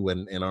Dead 2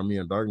 and Army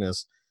of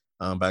Darkness,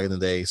 back in the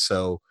day.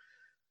 So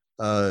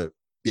uh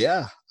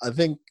yeah, I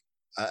think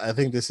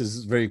this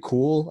is very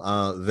cool.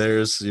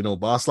 There's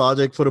Boss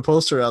Logic put a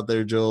poster out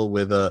there, Joel,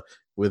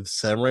 with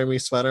Sam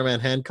Raimi Spider-Man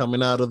hand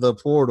coming out of the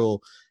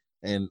portal.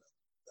 And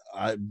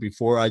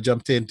before I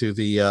jumped into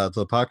the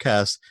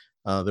podcast,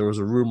 there was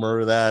a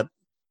rumor that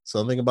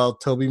something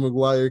about Tobey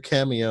Maguire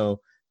cameo.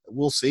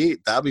 We'll see.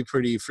 That'd be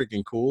pretty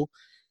freaking cool.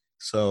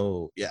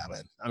 So yeah,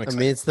 man, I'm I mean,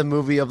 excited. it's the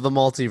movie of the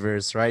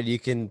multiverse, right? You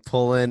can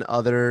pull in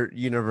other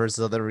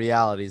universes, other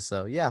realities.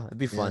 So yeah, it'd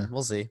be Yeah. fun.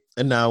 We'll see.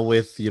 And now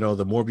with the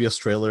Morbius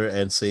trailer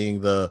and seeing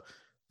the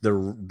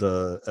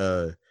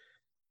the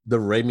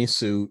Raimi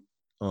suit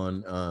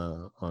on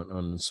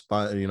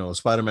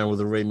Spider-Man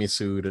with a Raimi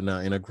suit and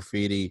in a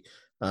graffiti,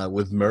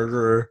 with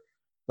murderer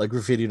like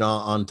graffitied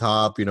on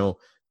top.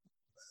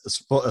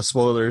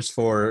 Spoilers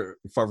for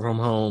Far From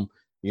Home.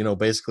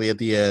 Basically at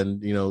the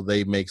end,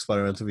 they make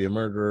Spider-Man to be a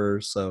murderer.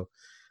 So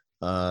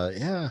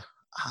yeah,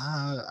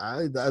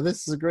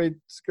 this is a great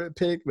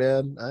pick,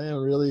 man. I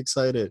am really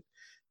excited.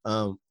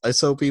 I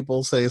saw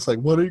people say it's like,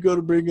 when are you going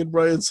to bring in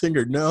Brian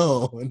Singer?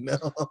 No, no,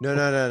 No,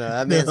 no, no, no.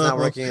 That man's not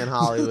no. working in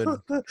Hollywood.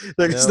 That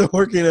guy's No, not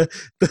working.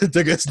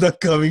 That guy's not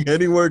coming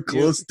anywhere you.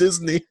 close.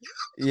 Disney.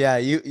 Yeah,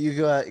 you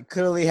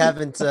clearly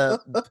haven't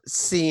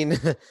seen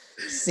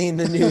seen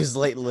the news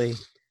lately. Yeah.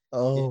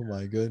 Oh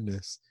my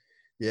goodness.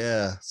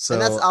 Yeah.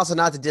 And that's So also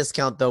not to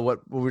discount though what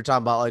we were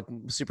talking about, like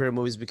superhero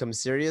movies become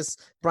serious.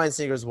 Brian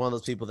Singer is one of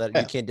those people that you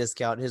yeah. can't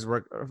discount his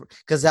work,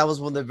 because that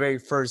was one of the very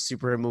first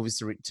superhero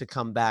movies to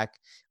come back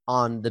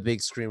on the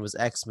big screen was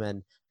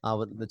X-Men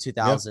with the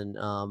Yeah. 2000,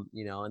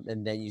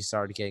 and then you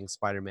started getting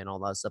Spider-Man, all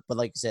that stuff. But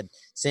like you said,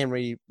 Sam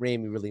Raimi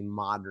really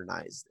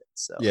modernized it,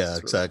 so Yeah, it's really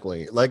cool.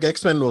 exactly. Like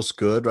X-Men was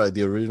good, right?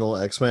 The original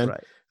X-Men.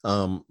 Right.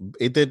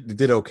 It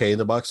did okay in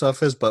the box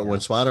office, but Yeah. when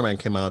Spider-Man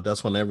came out,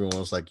 that's when everyone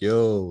was like,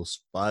 "Yo,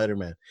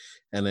 Spider-Man,"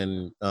 and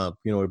then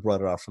it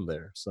brought it off from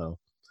there. So,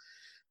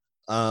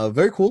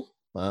 very cool.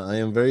 I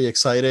am very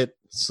excited.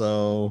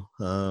 So,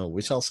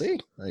 we shall see.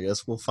 I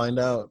guess we'll find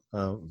out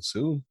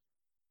soon.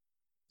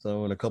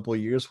 So, in a couple of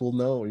years, we'll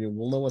know.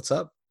 We'll know what's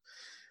up.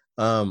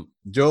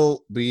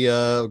 Joel,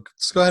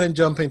 let's go ahead and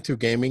jump into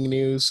gaming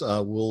news.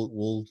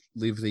 We'll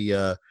leave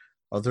the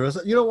other.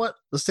 You know what?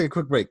 Let's take a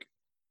quick break,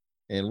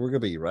 and we're gonna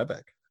be right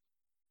back.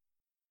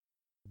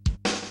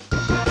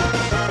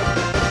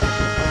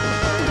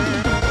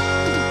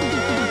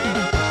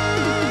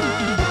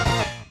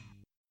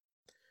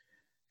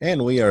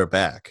 And we are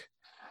back.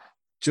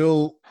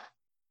 Joel,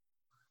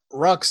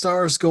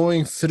 Rockstar's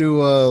going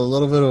through a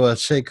little bit of a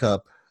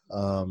shakeup.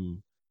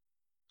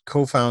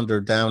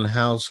 Co-founder Dan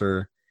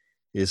Houser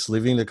is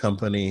leaving the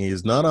company.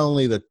 He's not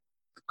only the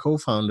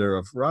co-founder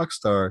of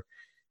Rockstar,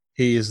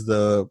 he is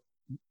the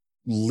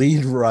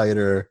lead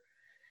writer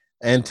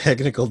and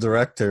technical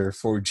director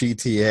for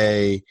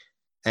GTA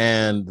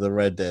and the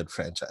Red Dead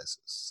franchises.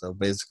 So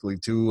basically,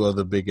 two of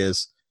the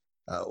biggest.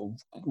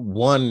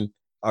 One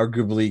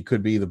arguably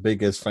could be the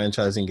biggest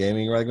franchise in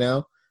gaming right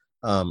now,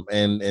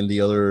 and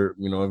the other,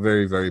 a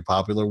very very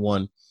popular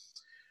one.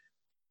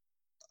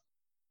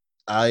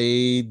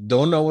 I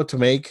don't know what to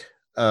make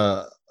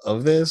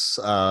of this.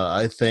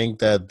 I think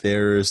that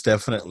there's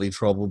definitely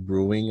trouble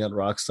brewing at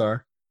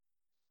Rockstar,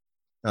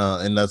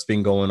 and that's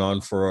been going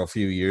on for a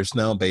few years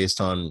now,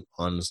 based on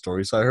the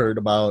stories I heard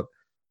about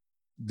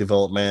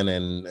development,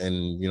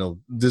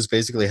 and this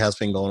basically has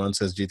been going on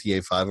since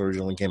GTA 5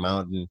 originally came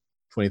out in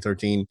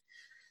 2013.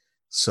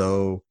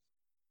 So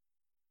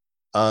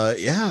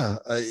yeah,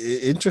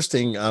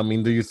 interesting. I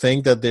mean, getting do you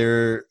think that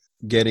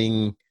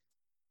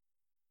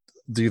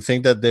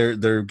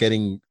they're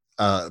getting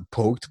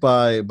poked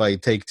by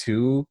Take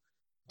Two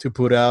to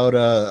put out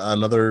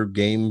another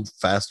game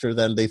faster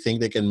than they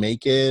think they can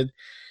make it?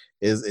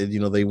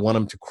 They want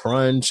him to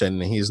crunch,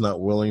 and he's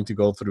not willing to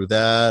go through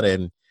that,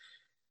 and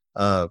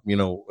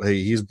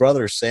his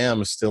brother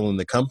Sam is still in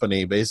the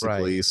company Right.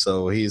 basically,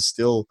 so he's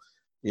still,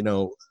 you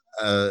know,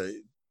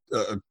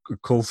 a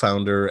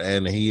co-founder,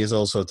 and he is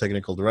also a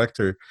technical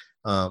director,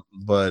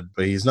 but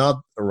he's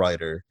not a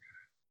writer.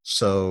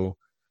 So,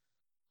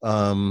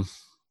 um,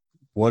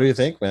 what do you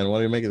think, man? What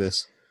do you make of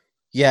this?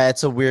 Yeah,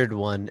 it's a weird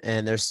one,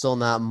 and there's still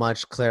not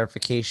much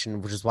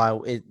clarification, which is why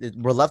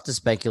we're left to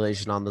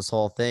speculation on this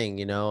whole thing.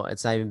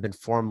 It's not even been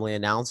formally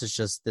announced. It's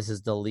just this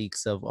is the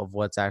leaks of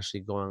what's actually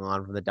going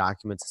on from the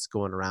documents that's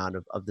going around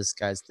of this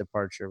guy's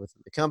departure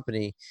within the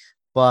company.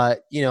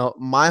 But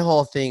my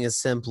whole thing is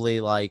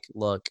simply like,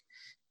 look,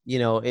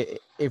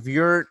 if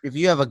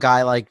you have a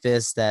guy like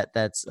this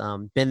that's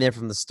been there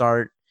from the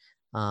start,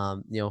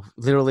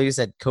 literally you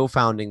said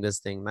co-founding this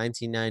thing,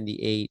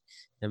 1998,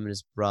 him and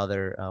his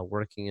brother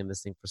working in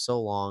this thing for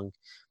so long.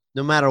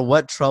 No matter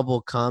what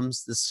trouble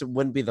comes, this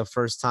wouldn't be the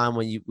first time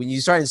when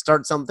you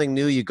start something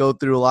new. You go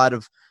through a lot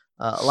of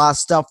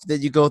stuff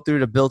that you go through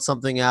to build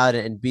something out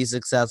and be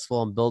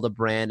successful and build a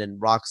brand.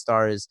 And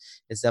Rockstar is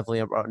definitely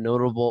a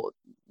notable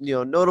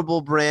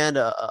brand,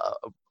 a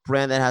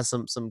brand that has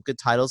some good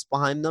titles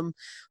behind them.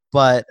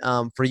 But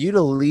for you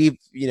to leave,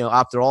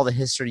 after all the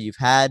history you've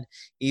had,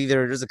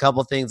 either there's a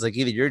couple things, like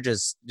either you're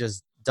just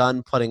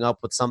done putting up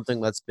with something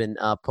that's been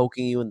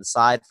poking you in the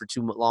side for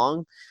too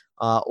long,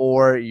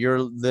 or you're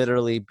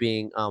literally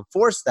being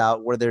forced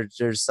out, where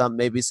there's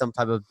maybe some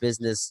type of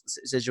business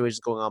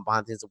situations going on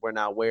behind things that we're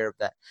not aware of,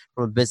 that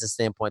from a business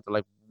standpoint they're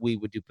like, we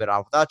would do better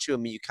off without you. I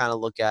mean, you kind of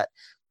look at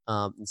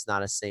it's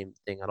not the same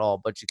thing at all,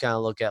 but you kind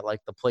of look at like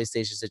the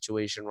PlayStation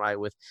situation, right?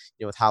 With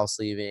House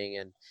leaving,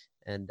 and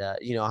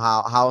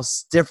how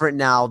different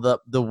now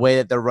the way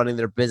that they're running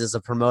their business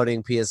of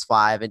promoting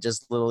PS5 and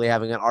just literally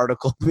having an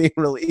article being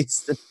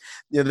released. And,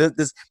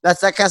 that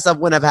kind of stuff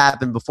wouldn't have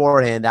happened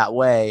beforehand that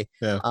way.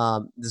 Yeah.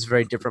 This is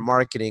very different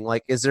marketing.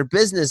 Like, is there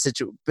business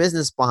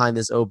behind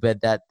this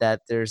Obed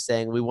that they're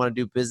saying we want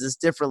to do business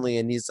differently,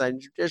 and he's like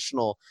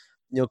traditional,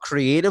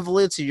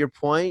 creatively, to your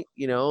point,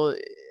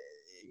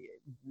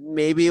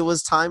 maybe it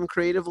was time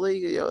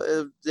creatively.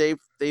 They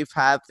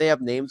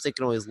have names they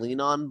can always lean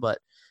on, but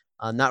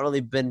not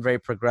really been very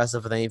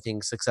progressive with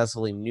anything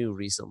successfully new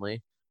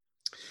recently.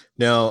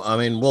 No, I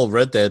mean, well,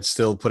 Red Dead's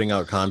still putting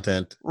out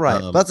content. Right,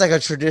 but that's like a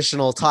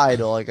traditional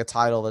title, like a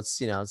title that's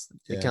they kind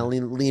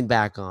Yeah. of lean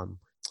back on.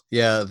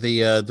 Yeah,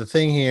 the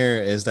thing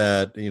here is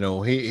that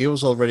he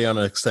was already on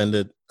an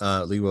extended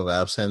leave of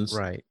absence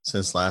Right.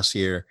 since last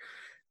year,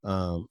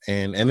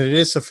 and it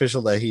is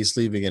official that he's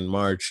leaving in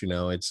March.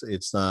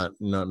 It's not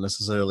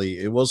necessarily,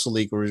 it was a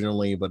leak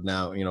originally, but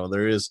now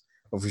there is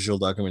official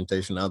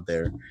documentation out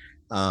there,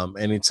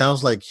 and it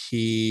sounds like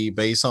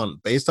based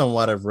on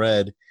what I've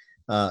read,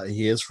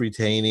 he is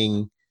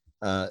retaining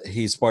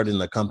his part in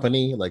the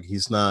company. Like,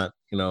 he's not,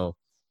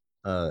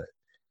 uh,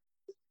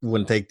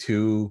 when Take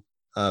Two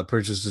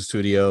purchased the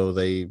studio,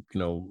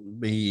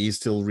 he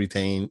still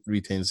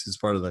retains his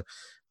part of the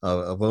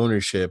of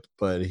ownership,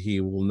 but he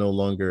will no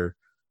longer.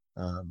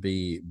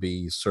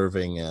 be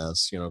serving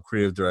as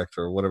creative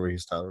director or whatever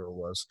his title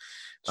was.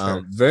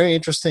 Sure. Very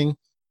interesting.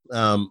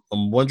 I'm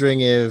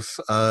wondering if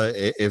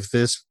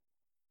this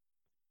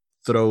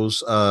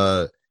throws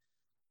a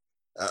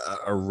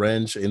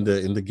wrench in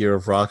the gear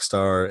of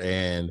Rockstar,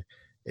 and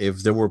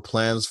if there were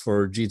plans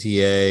for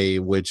GTA,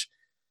 which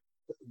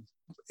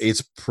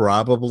it's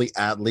probably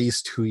at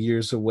least 2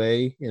 years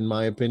away, in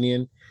my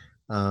opinion.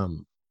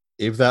 Um,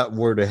 if that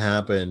were to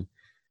happen,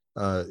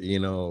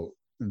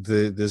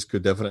 this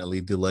could definitely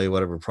delay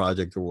whatever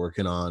project they're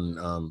working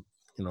on.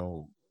 You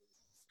know,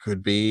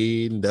 could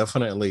be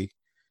definitely,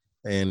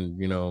 and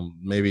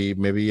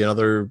maybe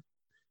another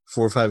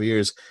 4 or 5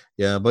 years.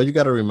 Yeah, but you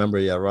got to remember,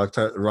 yeah,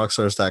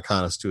 Rockstar's that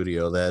kind of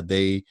studio that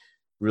they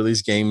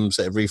release games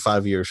every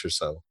 5 years or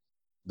so.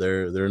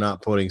 They're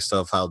not putting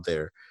stuff out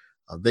there.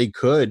 They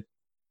could.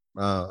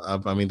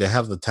 I mean, they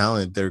have the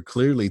talent. They're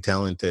clearly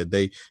talented.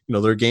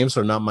 Their games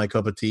are not my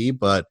cup of tea,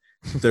 but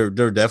they're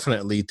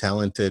definitely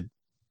talented.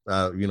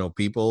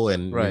 People,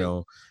 and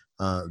Right.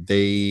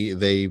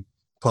 they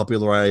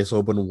popularize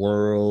open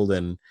world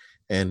and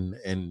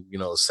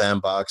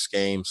sandbox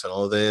games and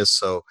all this.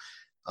 So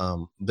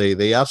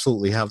they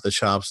absolutely have the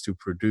chops to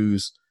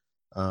produce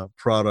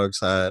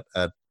products at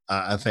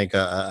I think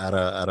at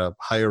a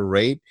higher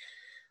rate.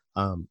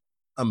 Um,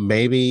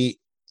 maybe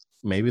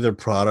their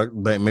product,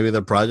 but maybe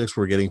their projects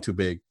were getting too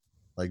big.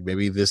 Like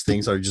maybe these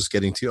things are just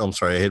getting too. I'm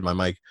sorry, I hit my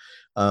mic.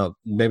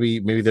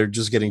 Maybe they're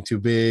just getting too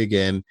big,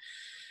 and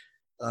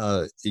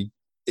uh,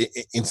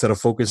 instead of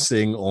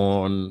focusing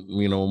on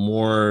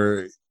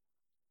more,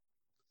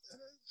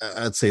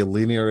 I'd say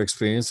linear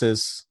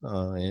experiences,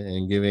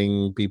 and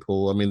giving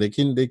people. I mean,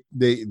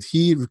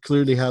 he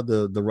clearly had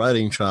the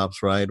writing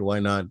chops, right? Why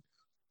not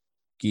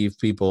give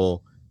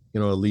people a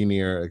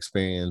linear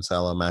experience, a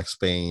la Max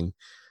Payne?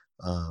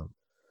 Um,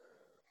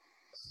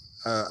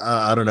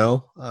 I don't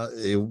know.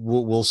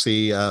 We'll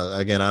see.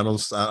 Again, I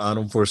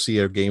don't foresee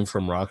a game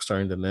from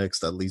Rockstar in the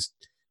next at least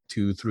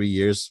 2 3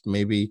 years,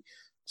 maybe.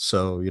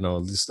 So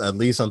at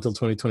least until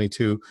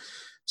 2022.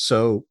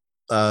 So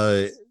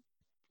uh,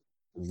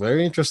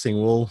 very interesting.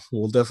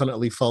 We'll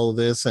definitely follow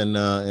this, and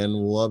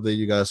we'll update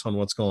you guys on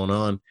what's going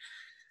on.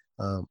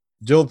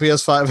 Joel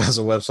PS5 has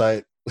a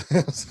website.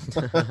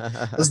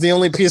 That's the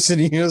only piece of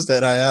news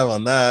that I have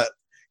on that,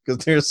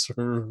 because there's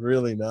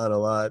really not a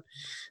lot.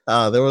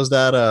 There was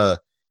that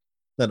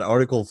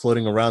article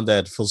floating around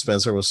that Phil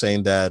Spencer was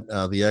saying that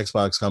the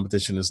Xbox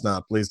competition is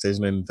not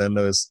PlayStation and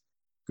Nintendo, is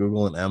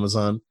Google and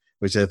Amazon,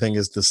 which I think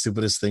is the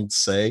stupidest thing to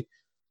say,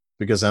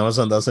 because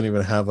Amazon doesn't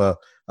even have a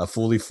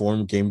fully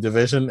formed game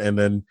division, and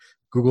then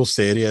Google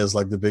Stadia is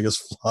like the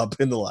biggest flop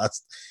in the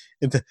last.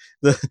 The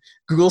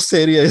Google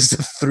Stadia is the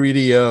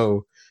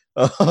 3DO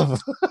of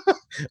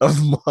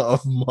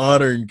of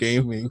modern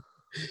gaming.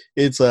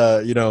 It's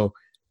uh,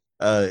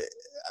 uh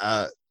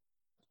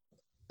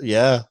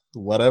yeah,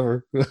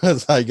 whatever.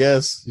 I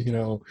guess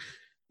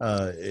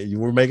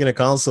we're making a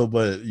console,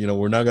 but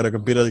we're not going to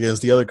compete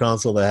against the other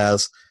console that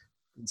has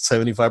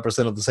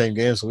 75% of the same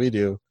games we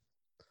do.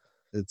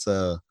 It's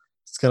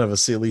it's kind of a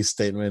silly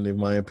statement, in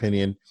my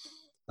opinion.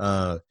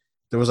 uh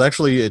there was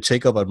actually a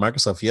shakeup at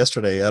Microsoft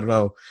yesterday. I don't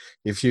know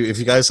if you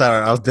guys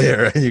are out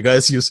there and you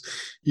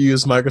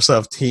use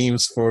Microsoft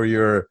Teams for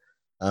your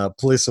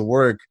place of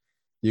work.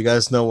 You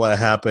guys know what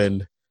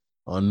happened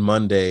on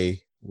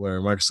Monday, where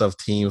Microsoft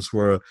Teams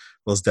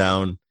was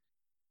down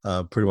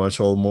pretty much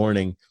all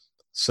morning.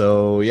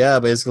 So yeah,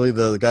 basically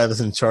the guy that's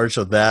in charge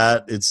of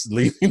that, it's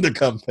leaving the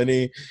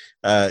company.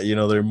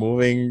 They're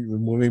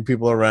moving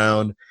people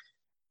around.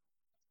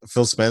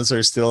 Phil Spencer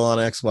is still on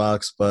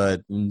Xbox,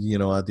 but at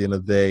the end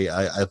of the day,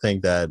 I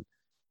think that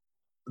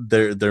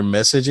their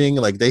messaging,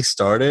 like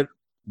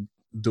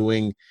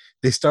doing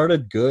they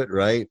started good,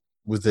 right,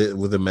 with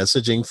the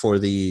messaging for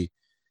the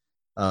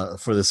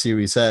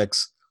Series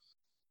X.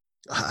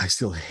 I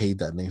still hate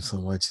that name so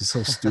much. It's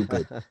so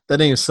stupid. That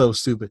name is so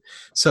stupid.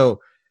 So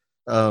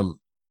um,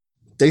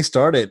 they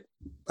started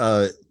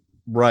uh,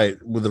 right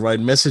with the right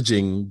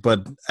messaging,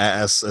 but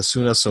as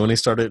soon as Sony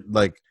started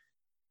like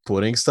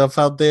putting stuff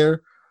out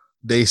there,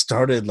 they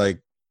started like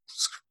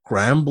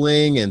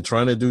scrambling and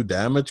trying to do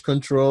damage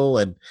control,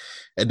 and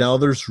now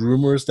there's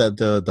rumors that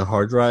the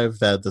hard drive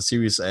that the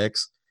Series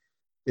X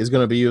is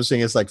going to be using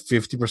is like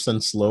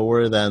 50%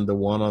 slower than the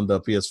one on the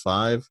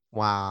PS5.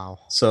 Wow.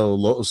 So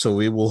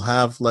we will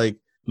have like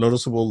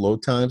noticeable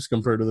load times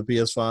compared to the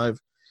PS5.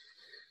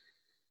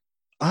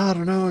 I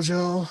don't know,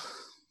 Joe.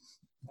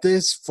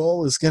 This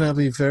fall is gonna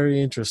be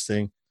very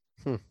interesting.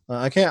 Hmm.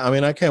 I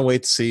can't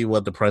wait to see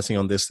what the pricing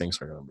on these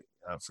things are gonna be,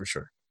 for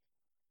sure.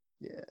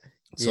 Yeah.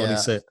 Sony Yeah.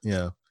 said,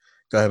 yeah.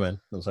 Go ahead, man.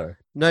 I'm sorry.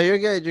 No, you're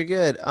good. You're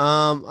good.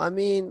 I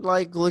mean,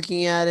 like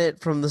looking at it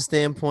from the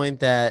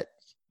standpoint that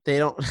they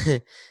don't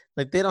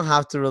like they don't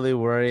have to really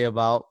worry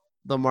about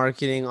the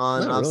marketing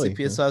on Not obviously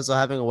really. Yeah. PS5. So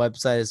having a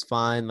website is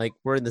fine. Like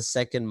we're in the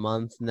second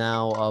month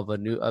now of the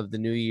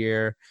new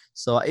year.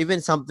 So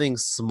even something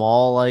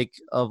small like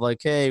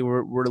hey,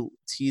 we're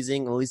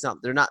teasing, at least not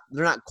they're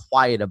not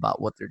quiet about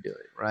what they're doing,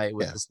 right? Yeah.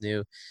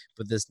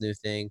 With this new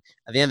thing.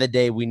 At the end of the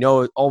day, we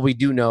know all we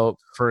do know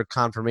for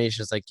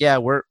confirmation is like, yeah,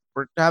 we're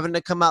having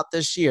to come out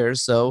this year,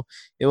 so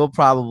it will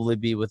probably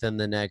be within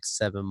the next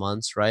 7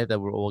 months, right? That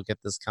we'll get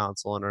this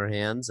console in our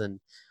hands and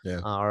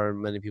Yeah. or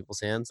in many people's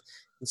hands.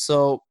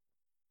 So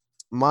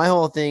my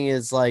whole thing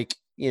is like,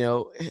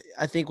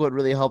 I think what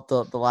really helped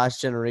the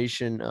last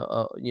generation,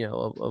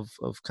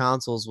 of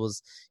consoles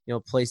was,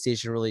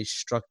 PlayStation really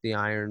struck the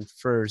iron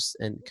first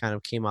and kind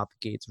of came out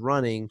the gates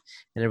running,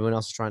 and everyone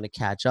else was trying to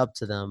catch up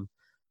to them.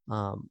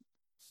 Um,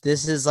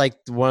 this is like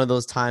one of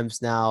those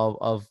times now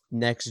of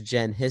next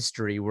gen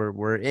history where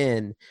we're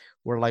in,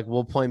 where like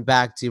we'll point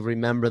back to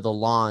remember the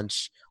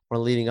launch or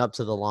leading up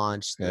to the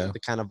launch, Yeah. the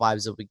kind of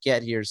vibes that we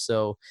get here.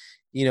 So,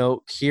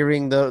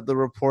 hearing the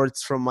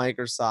reports from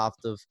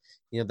Microsoft of,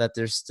 that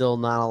there's still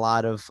not a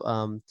lot of,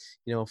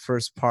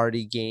 first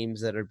party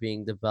games that are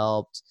being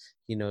developed,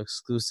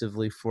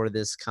 exclusively for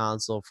this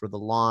console for the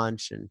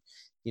launch, and,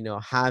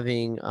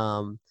 having,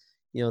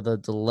 the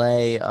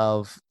delay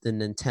of the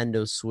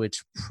Nintendo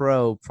Switch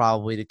Pro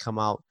probably to come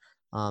out,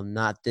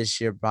 not this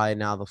year, probably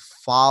now the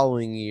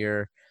following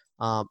year.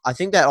 I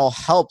think that all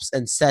helps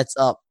and sets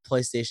up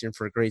PlayStation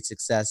for great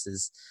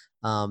successes.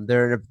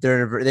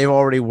 They've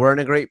already were in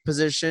a great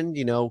position,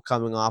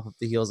 coming off of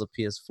the heels of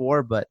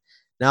PS4, but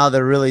now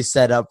they're really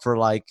set up for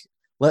like,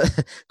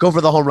 go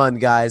for the home run,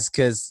 guys,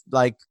 because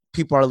like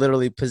people are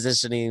literally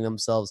positioning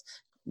themselves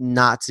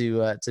not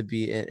to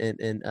be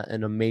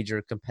in a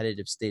major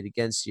competitive state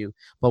against you.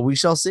 But we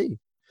shall see.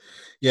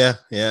 Yeah.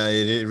 Yeah.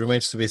 It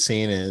remains to be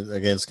seen. And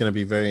again, it's going to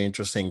be very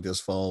interesting this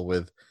fall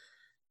with,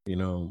 you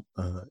know,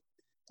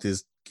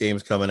 these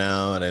games coming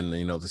out and,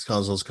 these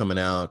consoles coming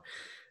out.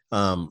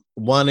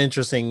 One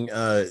interesting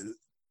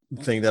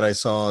thing that I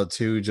saw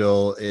too,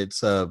 Joel,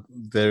 it's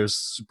there's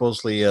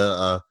supposedly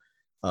a,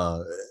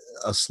 a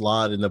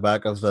slot in the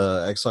back of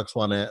the Xbox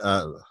One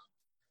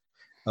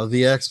of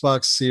the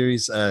Xbox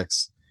Series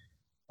X.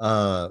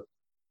 Uh,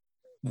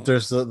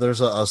 there's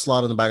a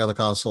slot in the back of the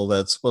console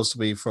that's supposed to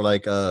be for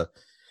like the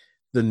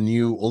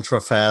new ultra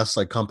fast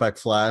like compact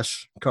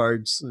flash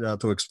cards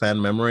to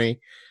expand memory.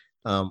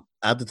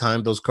 At the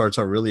time, those cards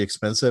are really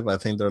expensive. I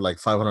think they're like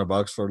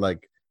 $500 for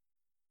like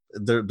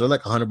they're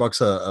like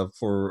 $100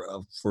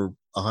 for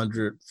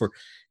 100 for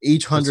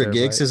each Per 100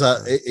 gigs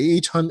terabyte. is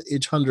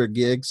each 100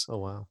 gigs Oh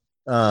wow.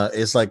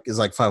 is like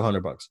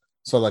 $500.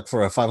 So like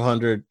for a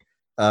 500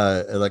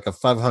 like a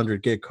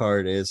 500 gig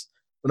card is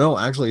no,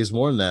 actually it's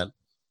more than that.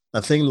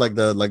 I think like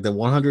the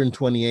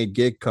 128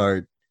 gig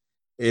card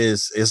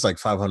is like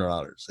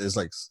 $500. It's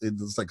like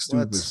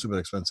What? stupid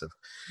expensive.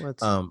 What?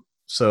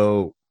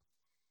 So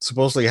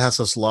supposedly it has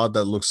a slot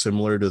that looks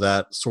similar to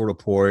that sort of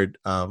port.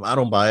 I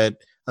don't buy it.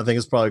 I think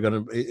it's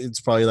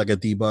probably like a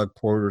debug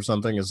port or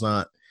something. It's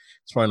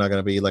probably not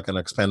gonna be like an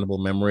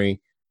expandable memory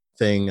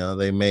thing.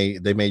 They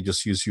may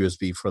just use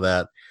USB for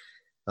that.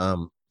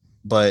 Um,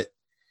 but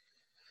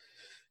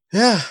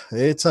yeah,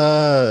 it's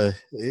a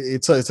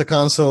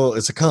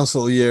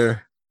console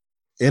year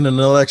in an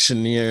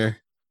election year.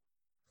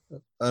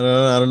 I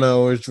don't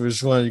know which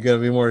one you're gonna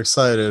be more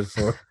excited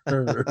for.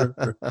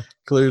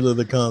 Clearly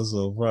the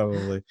console,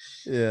 probably.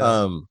 Yeah.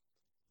 Um,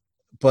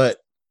 but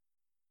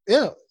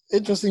yeah,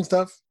 interesting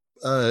stuff.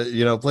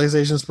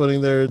 PlayStation's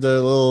putting their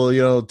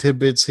little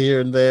tidbits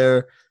here and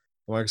there.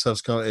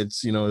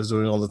 Microsoft's is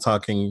doing all the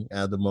talking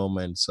at the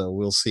moment, so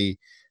we'll see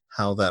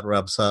how that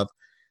wraps up.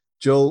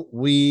 Joel,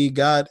 we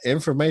got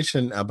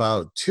information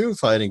about two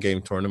fighting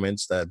game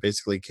tournaments that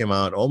basically came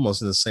out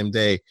almost in the same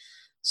day.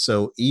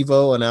 So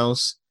Evo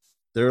announced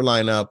their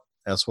lineup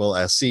as well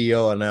as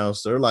CEO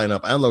announced their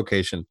lineup and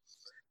location.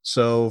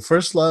 So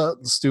first,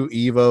 let's do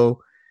Evo.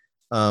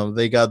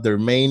 They got their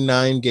main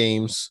 9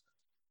 games,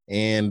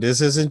 and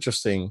this is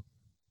interesting.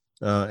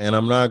 And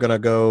I'm not gonna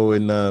go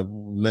in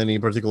any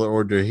particular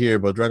order here,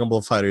 but Dragon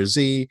Ball Fighter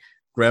Z,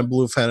 Grand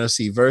Blue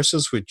Fantasy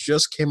Versus, which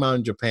just came out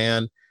in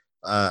Japan,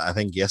 I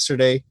think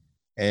yesterday,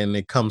 and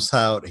it comes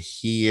out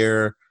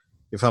here,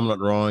 if I'm not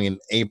wrong, in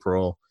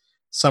April.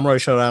 Samurai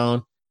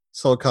Showdown,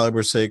 Soul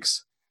Calibur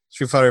 6,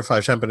 Street Fighter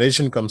 5 Champion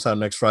Edition comes out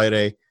next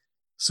Friday,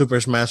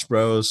 Super Smash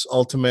Bros.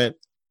 Ultimate,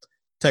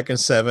 Tekken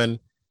 7,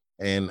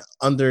 and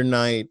Under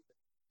Night,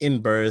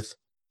 In Birth,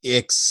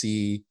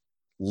 XC,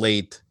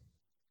 Late,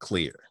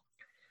 Clear.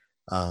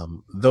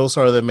 Those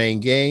are the main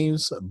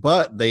games,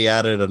 but they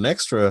added an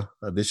extra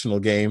additional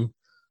game,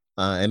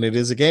 and it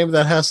is a game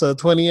that has a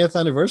 20th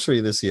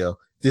anniversary this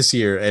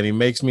year. And it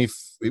made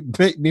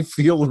me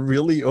feel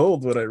really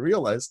old when I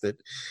realized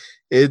it.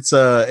 It's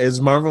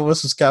Marvel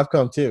vs.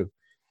 Capcom 2.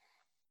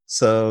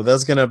 So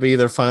that's gonna be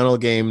their final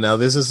game. Now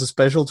this is a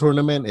special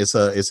tournament. It's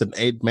an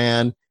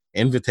 8-man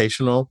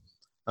invitational.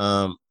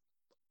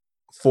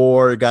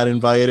 4 got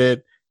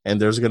invited,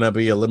 and there's gonna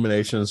be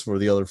eliminations for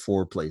the other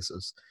 4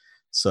 places.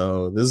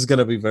 So this is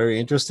gonna be very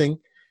interesting.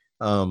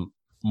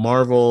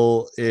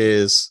 Marvel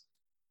is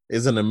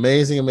It's an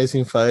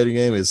amazing fighting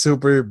game. It's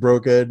super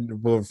broken,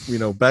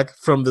 back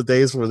from the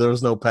days where there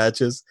was no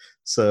patches.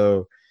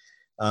 So,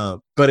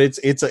 but it's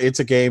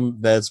a game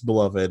that's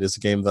beloved. It's a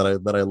game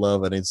that I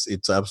love, and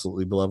it's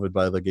absolutely beloved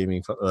by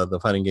the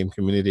fighting game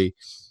community.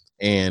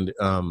 And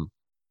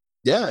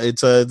yeah,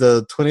 it's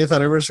the 20th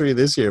anniversary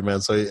this year,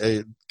 man. So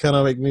it kind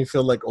of make me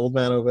feel like old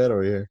man Obed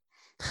over here.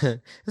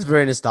 It's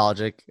very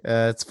nostalgic.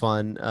 It's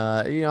fun.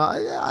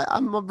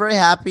 I'm very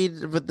happy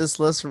with this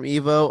list from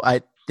Evo.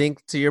 I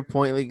think to your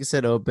point, like you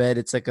said, Obed,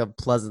 it's like a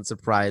pleasant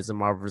surprise in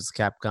Marvel vs.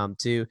 Capcom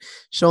 2,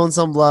 showing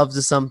some love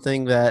to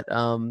something that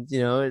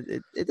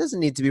it doesn't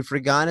need to be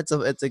forgotten.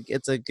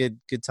 It's a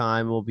good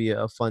time. It will be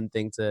a fun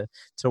thing to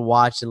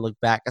watch and look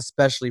back,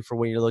 especially for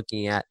when you're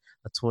looking at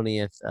a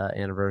 20th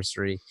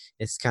anniversary.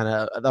 It's kind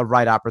of the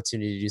right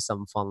opportunity to do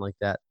something fun like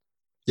that.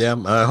 Yeah,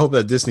 I hope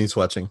that Disney's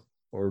watching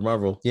or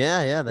Marvel.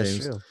 Yeah,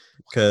 that's true.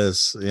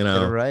 Because Get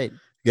it right.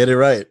 Get it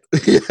right.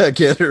 Yeah,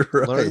 get it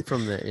right. Learn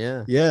from it.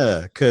 Yeah.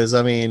 Yeah, because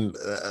I mean,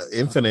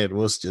 Infinite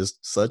was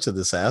just such a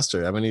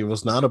disaster. I mean, it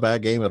was not a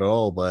bad game at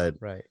all, but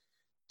right.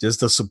 Just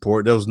the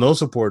support. There was no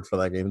support for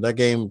that game. That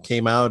game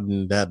came out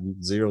and had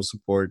zero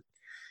support.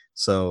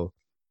 So,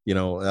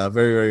 very,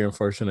 very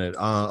unfortunate.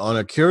 On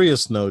a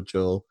curious note,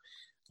 Joel,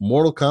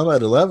 Mortal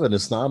Kombat 11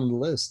 is not on the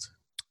list.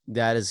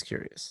 That is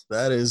curious.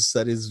 That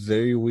is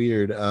very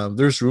weird.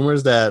 There's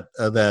rumors that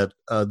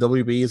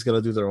WB is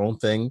gonna do their own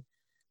thing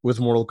with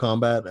Mortal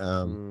Kombat.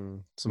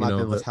 So might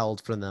be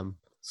withheld from them.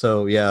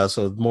 So yeah,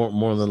 so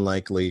more than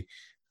likely,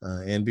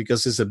 and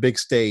because it's a big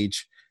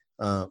stage,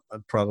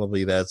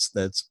 probably that's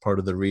part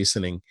of the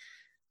reasoning.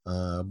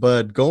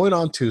 But going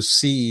on to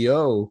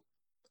CEO,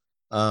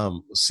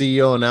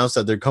 CEO announced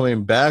that they're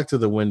coming back to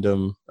the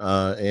Wyndham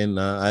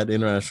at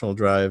International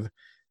Drive,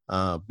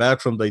 back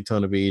from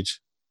Daytona Beach.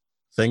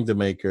 Thank the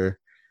maker.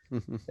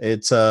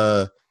 It's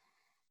and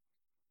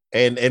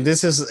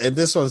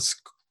this one's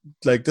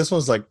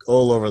like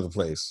all over the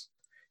place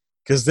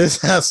because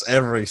this has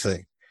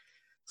everything.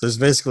 So it's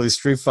basically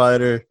Street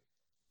Fighter,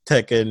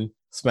 Tekken,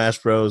 Smash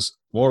Bros,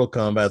 Mortal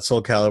Kombat,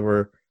 Soul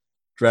Calibur,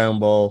 Dragon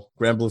Ball,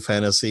 Grand Blue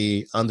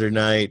Fantasy, Under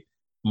Night,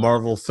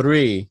 Marvel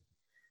 3,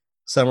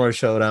 Samurai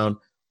Showdown,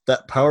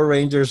 that Power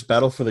Rangers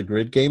Battle for the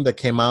Grid game that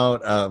came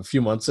out a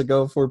few months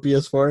ago for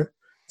PS4.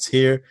 It's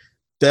here.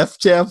 Def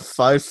Jam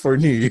 5 for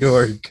New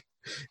York.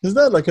 Isn't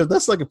that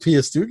that's like a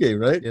PS2 game,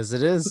 right? Yes,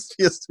 it is.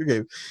 PS2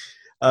 game.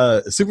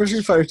 Super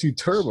Street Fighter 2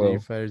 Turbo.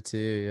 Street Fighter 2,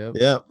 yep.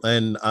 Yeah,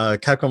 and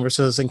Capcom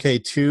vs.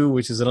 SNK 2,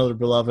 which is another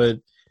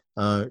beloved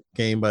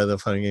game by the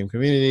fighting game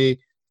community.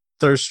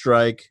 Third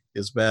Strike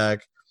is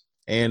back.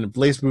 And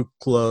Blaze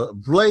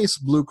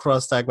Blue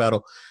Cross Tag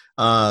Battle.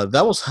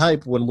 That was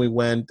hype when we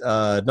went,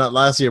 not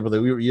last year, but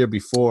the year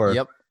before.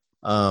 Yep.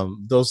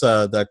 Those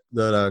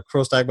the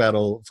Cross Tag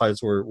Battle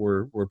fights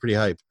were pretty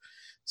hype.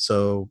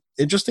 So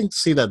interesting to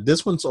see that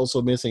this one's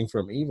also missing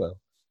from Evo.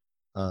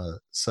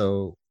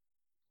 So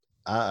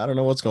I don't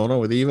know what's going on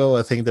with Evo.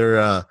 I think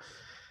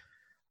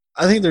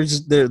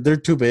they're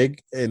too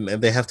big and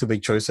they have to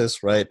make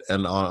choices, right?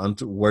 And on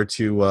to where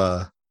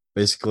to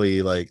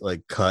basically like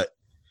cut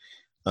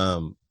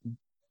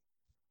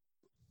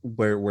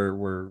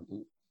where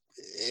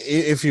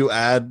if you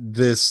add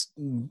this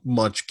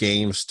much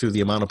games to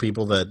the amount of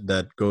people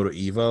that go to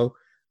Evo,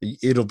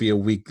 it'll be a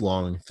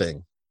week-long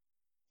thing.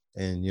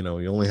 And you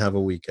only have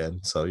a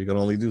weekend, so you can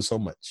only do so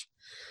much.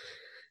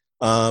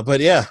 But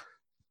yeah.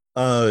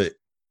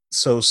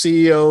 So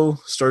CEO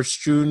starts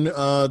June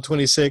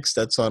 26th.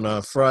 That's on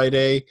a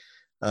Friday.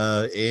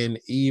 In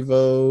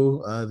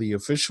Evo, the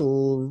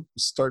official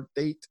start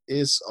date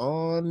is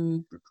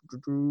on,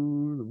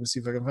 let me see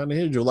if I can find it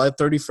here, July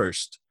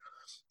 31st.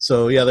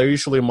 So yeah, they're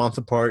usually a month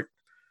apart.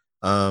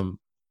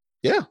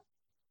 Yeah,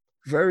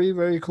 very,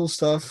 very cool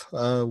stuff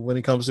when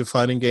it comes to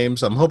fighting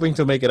games. I'm hoping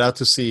to make it out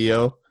to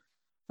CEO,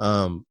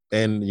 and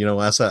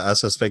as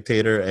a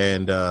spectator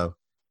and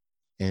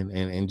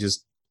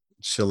just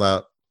chill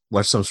out,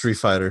 watch some Street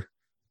Fighter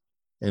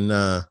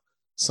and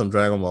some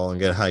Dragon Ball and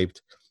get hyped.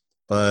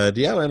 But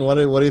yeah, man, what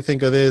do you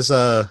think of this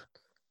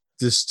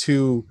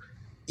two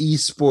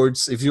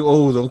esports?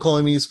 Don't call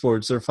them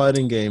esports, they're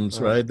fighting games,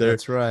 right?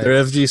 That's right.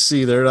 They're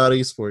FGC, they're not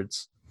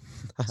esports.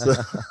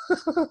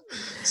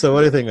 So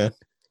what do you think, man?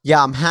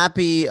 Yeah, I'm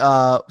happy.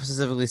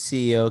 Specifically,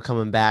 CEO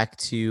coming back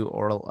to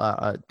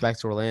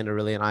Orlando,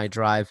 really, and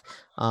iDrive.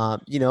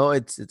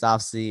 It's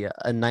obviously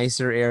a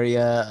nicer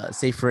area, a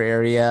safer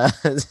area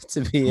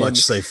to be much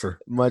safer.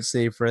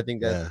 I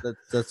think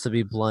that's to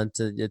be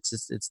blunt.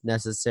 It's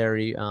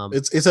necessary.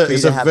 It's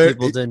a have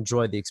people to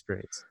enjoy the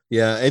experience.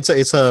 Yeah,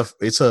 it's a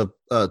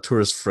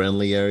tourist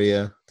friendly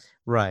area,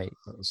 right?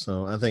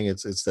 So I think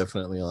it's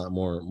definitely a lot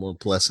more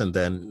pleasant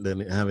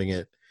than having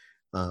it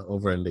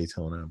over in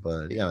Daytona.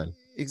 But yeah, man.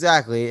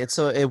 Exactly. And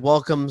so it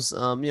welcomes,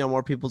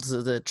 more people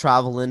to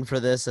travel in for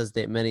this, as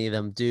many of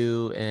them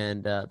do.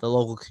 And the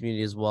local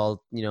community as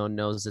well,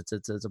 knows it's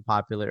a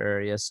popular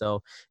area.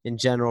 So in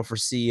general, for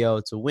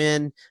CEO to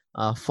win,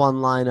 fun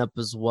lineup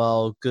as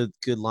well. Good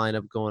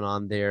lineup going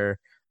on there.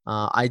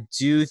 I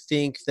do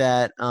think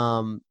that,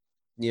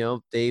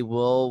 they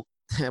will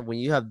when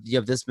you have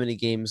this many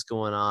games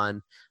going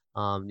on,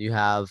 you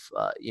have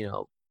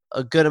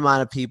a good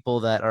amount of people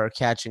that are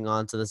catching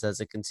on to this as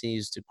it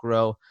continues to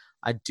grow.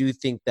 I do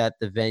think that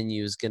the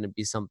venue is going to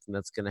be something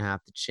that's going to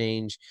have to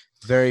change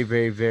very,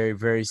 very, very,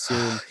 very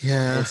soon. And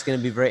Yeah. it's going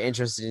to be very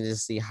interesting to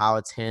see how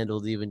it's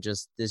handled, even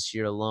just this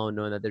year alone,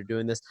 knowing that they're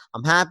doing this.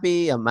 I'm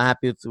happy. I'm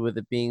happy with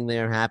it being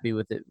there. I'm happy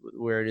with it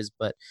where it is.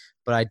 But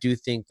I do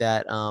think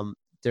that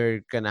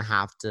they're going to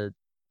have to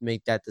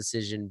make that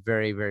decision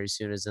very, very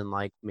soon, as in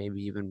like maybe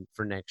even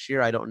for next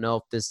year. I don't know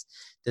if this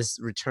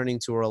returning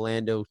to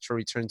Orlando to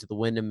return to the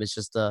Wyndham is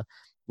just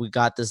we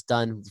got this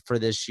done for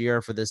this year,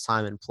 for this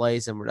time and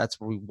place, and that's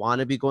where we want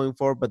to be going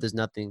forward, but there's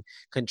nothing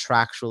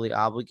contractually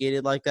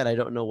obligated like that. I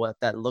don't know what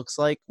that looks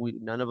like.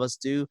 None of us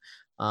do.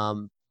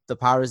 The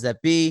powers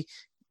that be,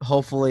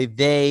 hopefully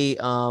they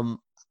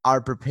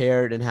are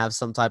prepared and have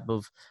some type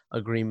of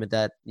agreement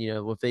that,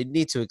 if they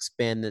need to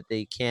expand, that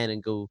they can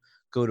and go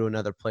to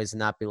another place and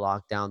not be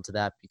locked down to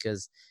that,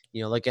 because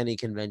like any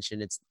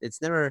convention, it's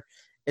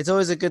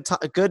always good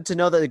to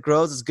know that it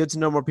grows. It's good to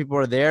know more people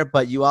are there,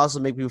 but you also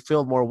make people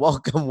feel more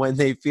welcome when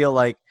they feel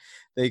like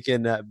they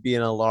can be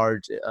in a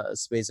large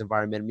space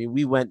environment. I mean,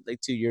 we went like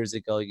 2 years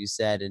ago, like you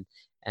said, and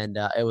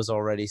it was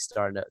already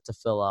starting to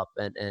fill up,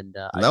 and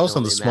I That can was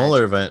on the only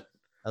smaller imagine. event.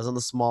 I was on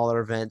the smaller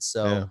event,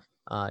 so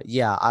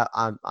Yeah.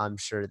 I'm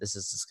sure this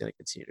is just going to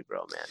continue to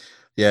grow, man.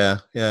 Yeah,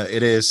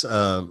 it is.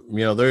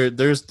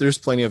 There's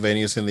plenty of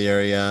venues in the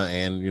area,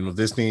 and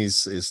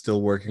Disney's is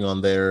still working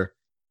on their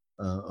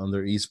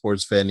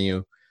esports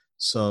venue,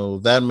 so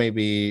that may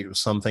be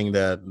something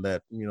that they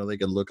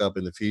can look up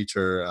in the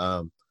future.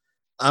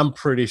 I'm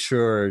pretty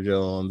sure,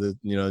 Joe, that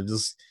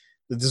just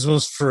this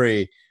one's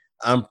free.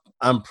 I'm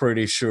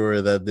pretty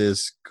sure that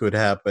this could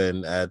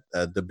happen at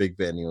the big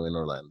venue in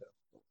Orlando.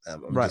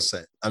 I'm Right. just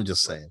saying. I'm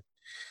just saying.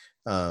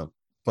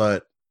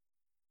 But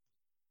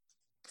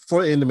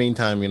in the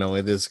meantime,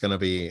 it is going to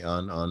be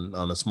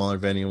on a smaller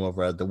venue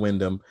over at the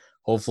Wyndham.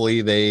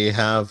 Hopefully, they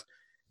have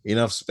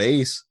enough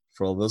space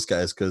for all those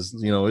guys, because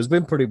it's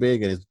been pretty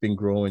big and it's been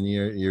growing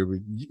year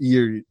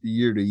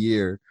to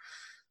year.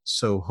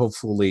 So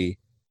hopefully,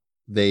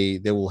 they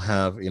will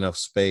have enough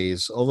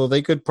space. Although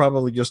they could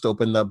probably just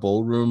open that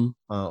ballroom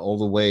all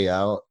the way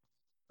out,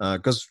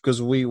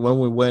 because when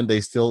we went,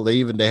 they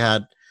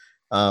had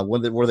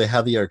where they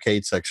had the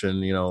arcade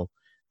section,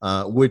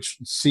 which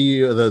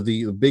CEO,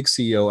 the big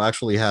CEO,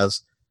 actually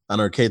has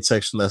an arcade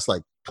section that's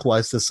like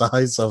twice the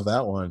size of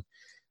that one.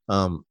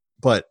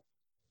 But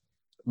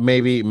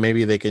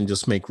maybe they can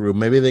just make room.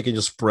 Maybe they can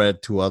just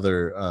spread to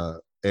other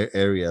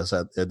areas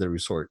at the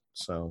resort.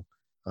 So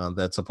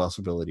that's a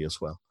possibility as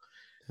well.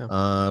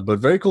 Yeah. But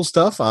very cool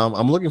stuff.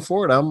 I'm looking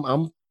forward.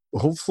 I'm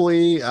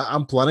hopefully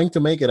I'm planning to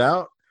make it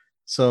out.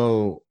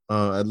 So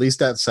at least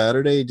that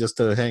Saturday, just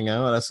to hang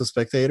out as a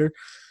spectator.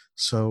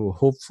 So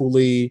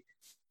hopefully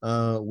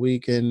we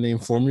can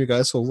inform you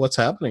guys of what's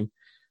happening.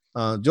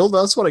 Joel,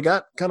 that's what I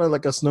got. Kind of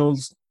like a slow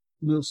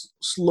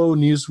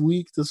news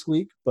week this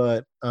week,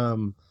 but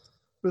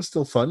it's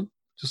still fun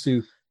just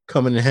to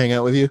come in and hang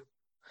out with you.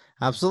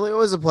 Absolutely.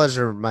 Always a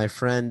pleasure, my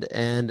friend.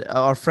 And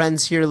our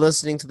friends here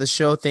listening to the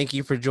show, thank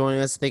you for joining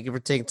us. Thank you for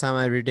taking time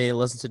out of your day to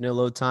listen to No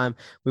Load Time.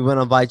 We want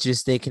to invite you to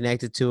stay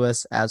connected to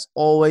us as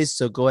always.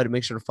 So go ahead and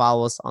make sure to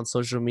follow us on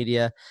social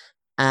media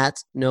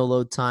at No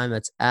Load Time.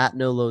 That's at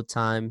No Load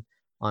Time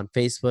on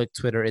Facebook,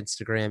 Twitter,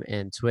 Instagram,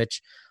 and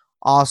Twitch.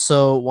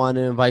 Also, want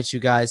to invite you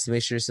guys to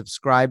make sure you're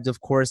subscribed.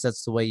 Of course,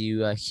 that's the way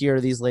you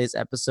hear these latest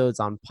episodes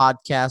on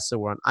podcasts. So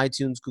we're on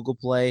iTunes, Google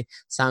Play,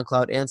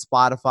 SoundCloud, and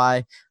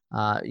Spotify.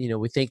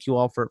 We thank you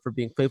all for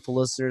being faithful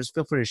listeners.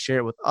 Feel free to share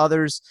it with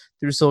others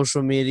through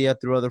social media,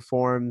 through other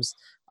forums.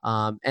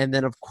 And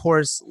then, of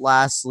course,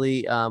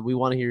 lastly, we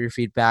want to hear your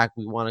feedback.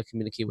 We want to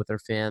communicate with our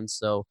fans.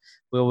 So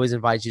we always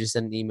invite you to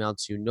send an email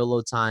to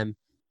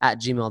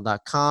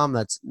noloadtime@gmail.com.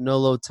 That's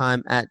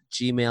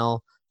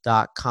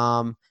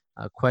noloadtime@gmail.com.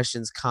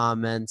 Questions,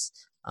 comments,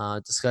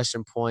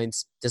 discussion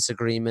points,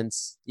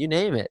 disagreements, you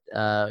name it.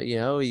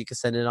 You can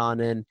send it on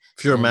in.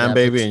 If you're a man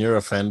baby and you're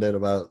offended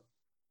about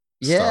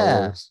Star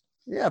Wars.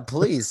 Yeah,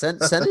 please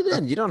send it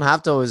in. You don't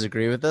have to always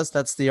agree with us.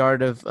 That's the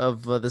art of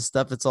this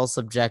stuff. It's all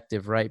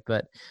subjective, right?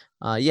 But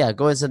go ahead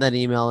and send that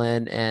email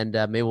in, and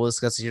maybe we'll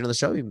discuss it here on the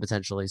show even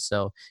potentially.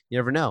 So you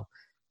never know.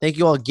 Thank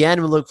you all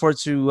again. We look forward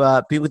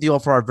to being with you all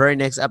for our very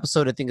next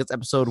episode. I think it's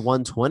episode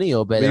 120.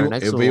 Obed, our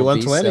next it'll one be will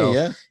 120. So,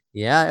 yeah.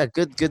 Yeah,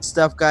 good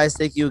stuff, guys.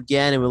 Thank you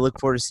again, and we look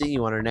forward to seeing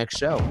you on our next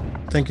show.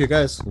 Thank you,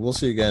 guys. We'll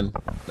see you again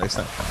next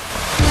time.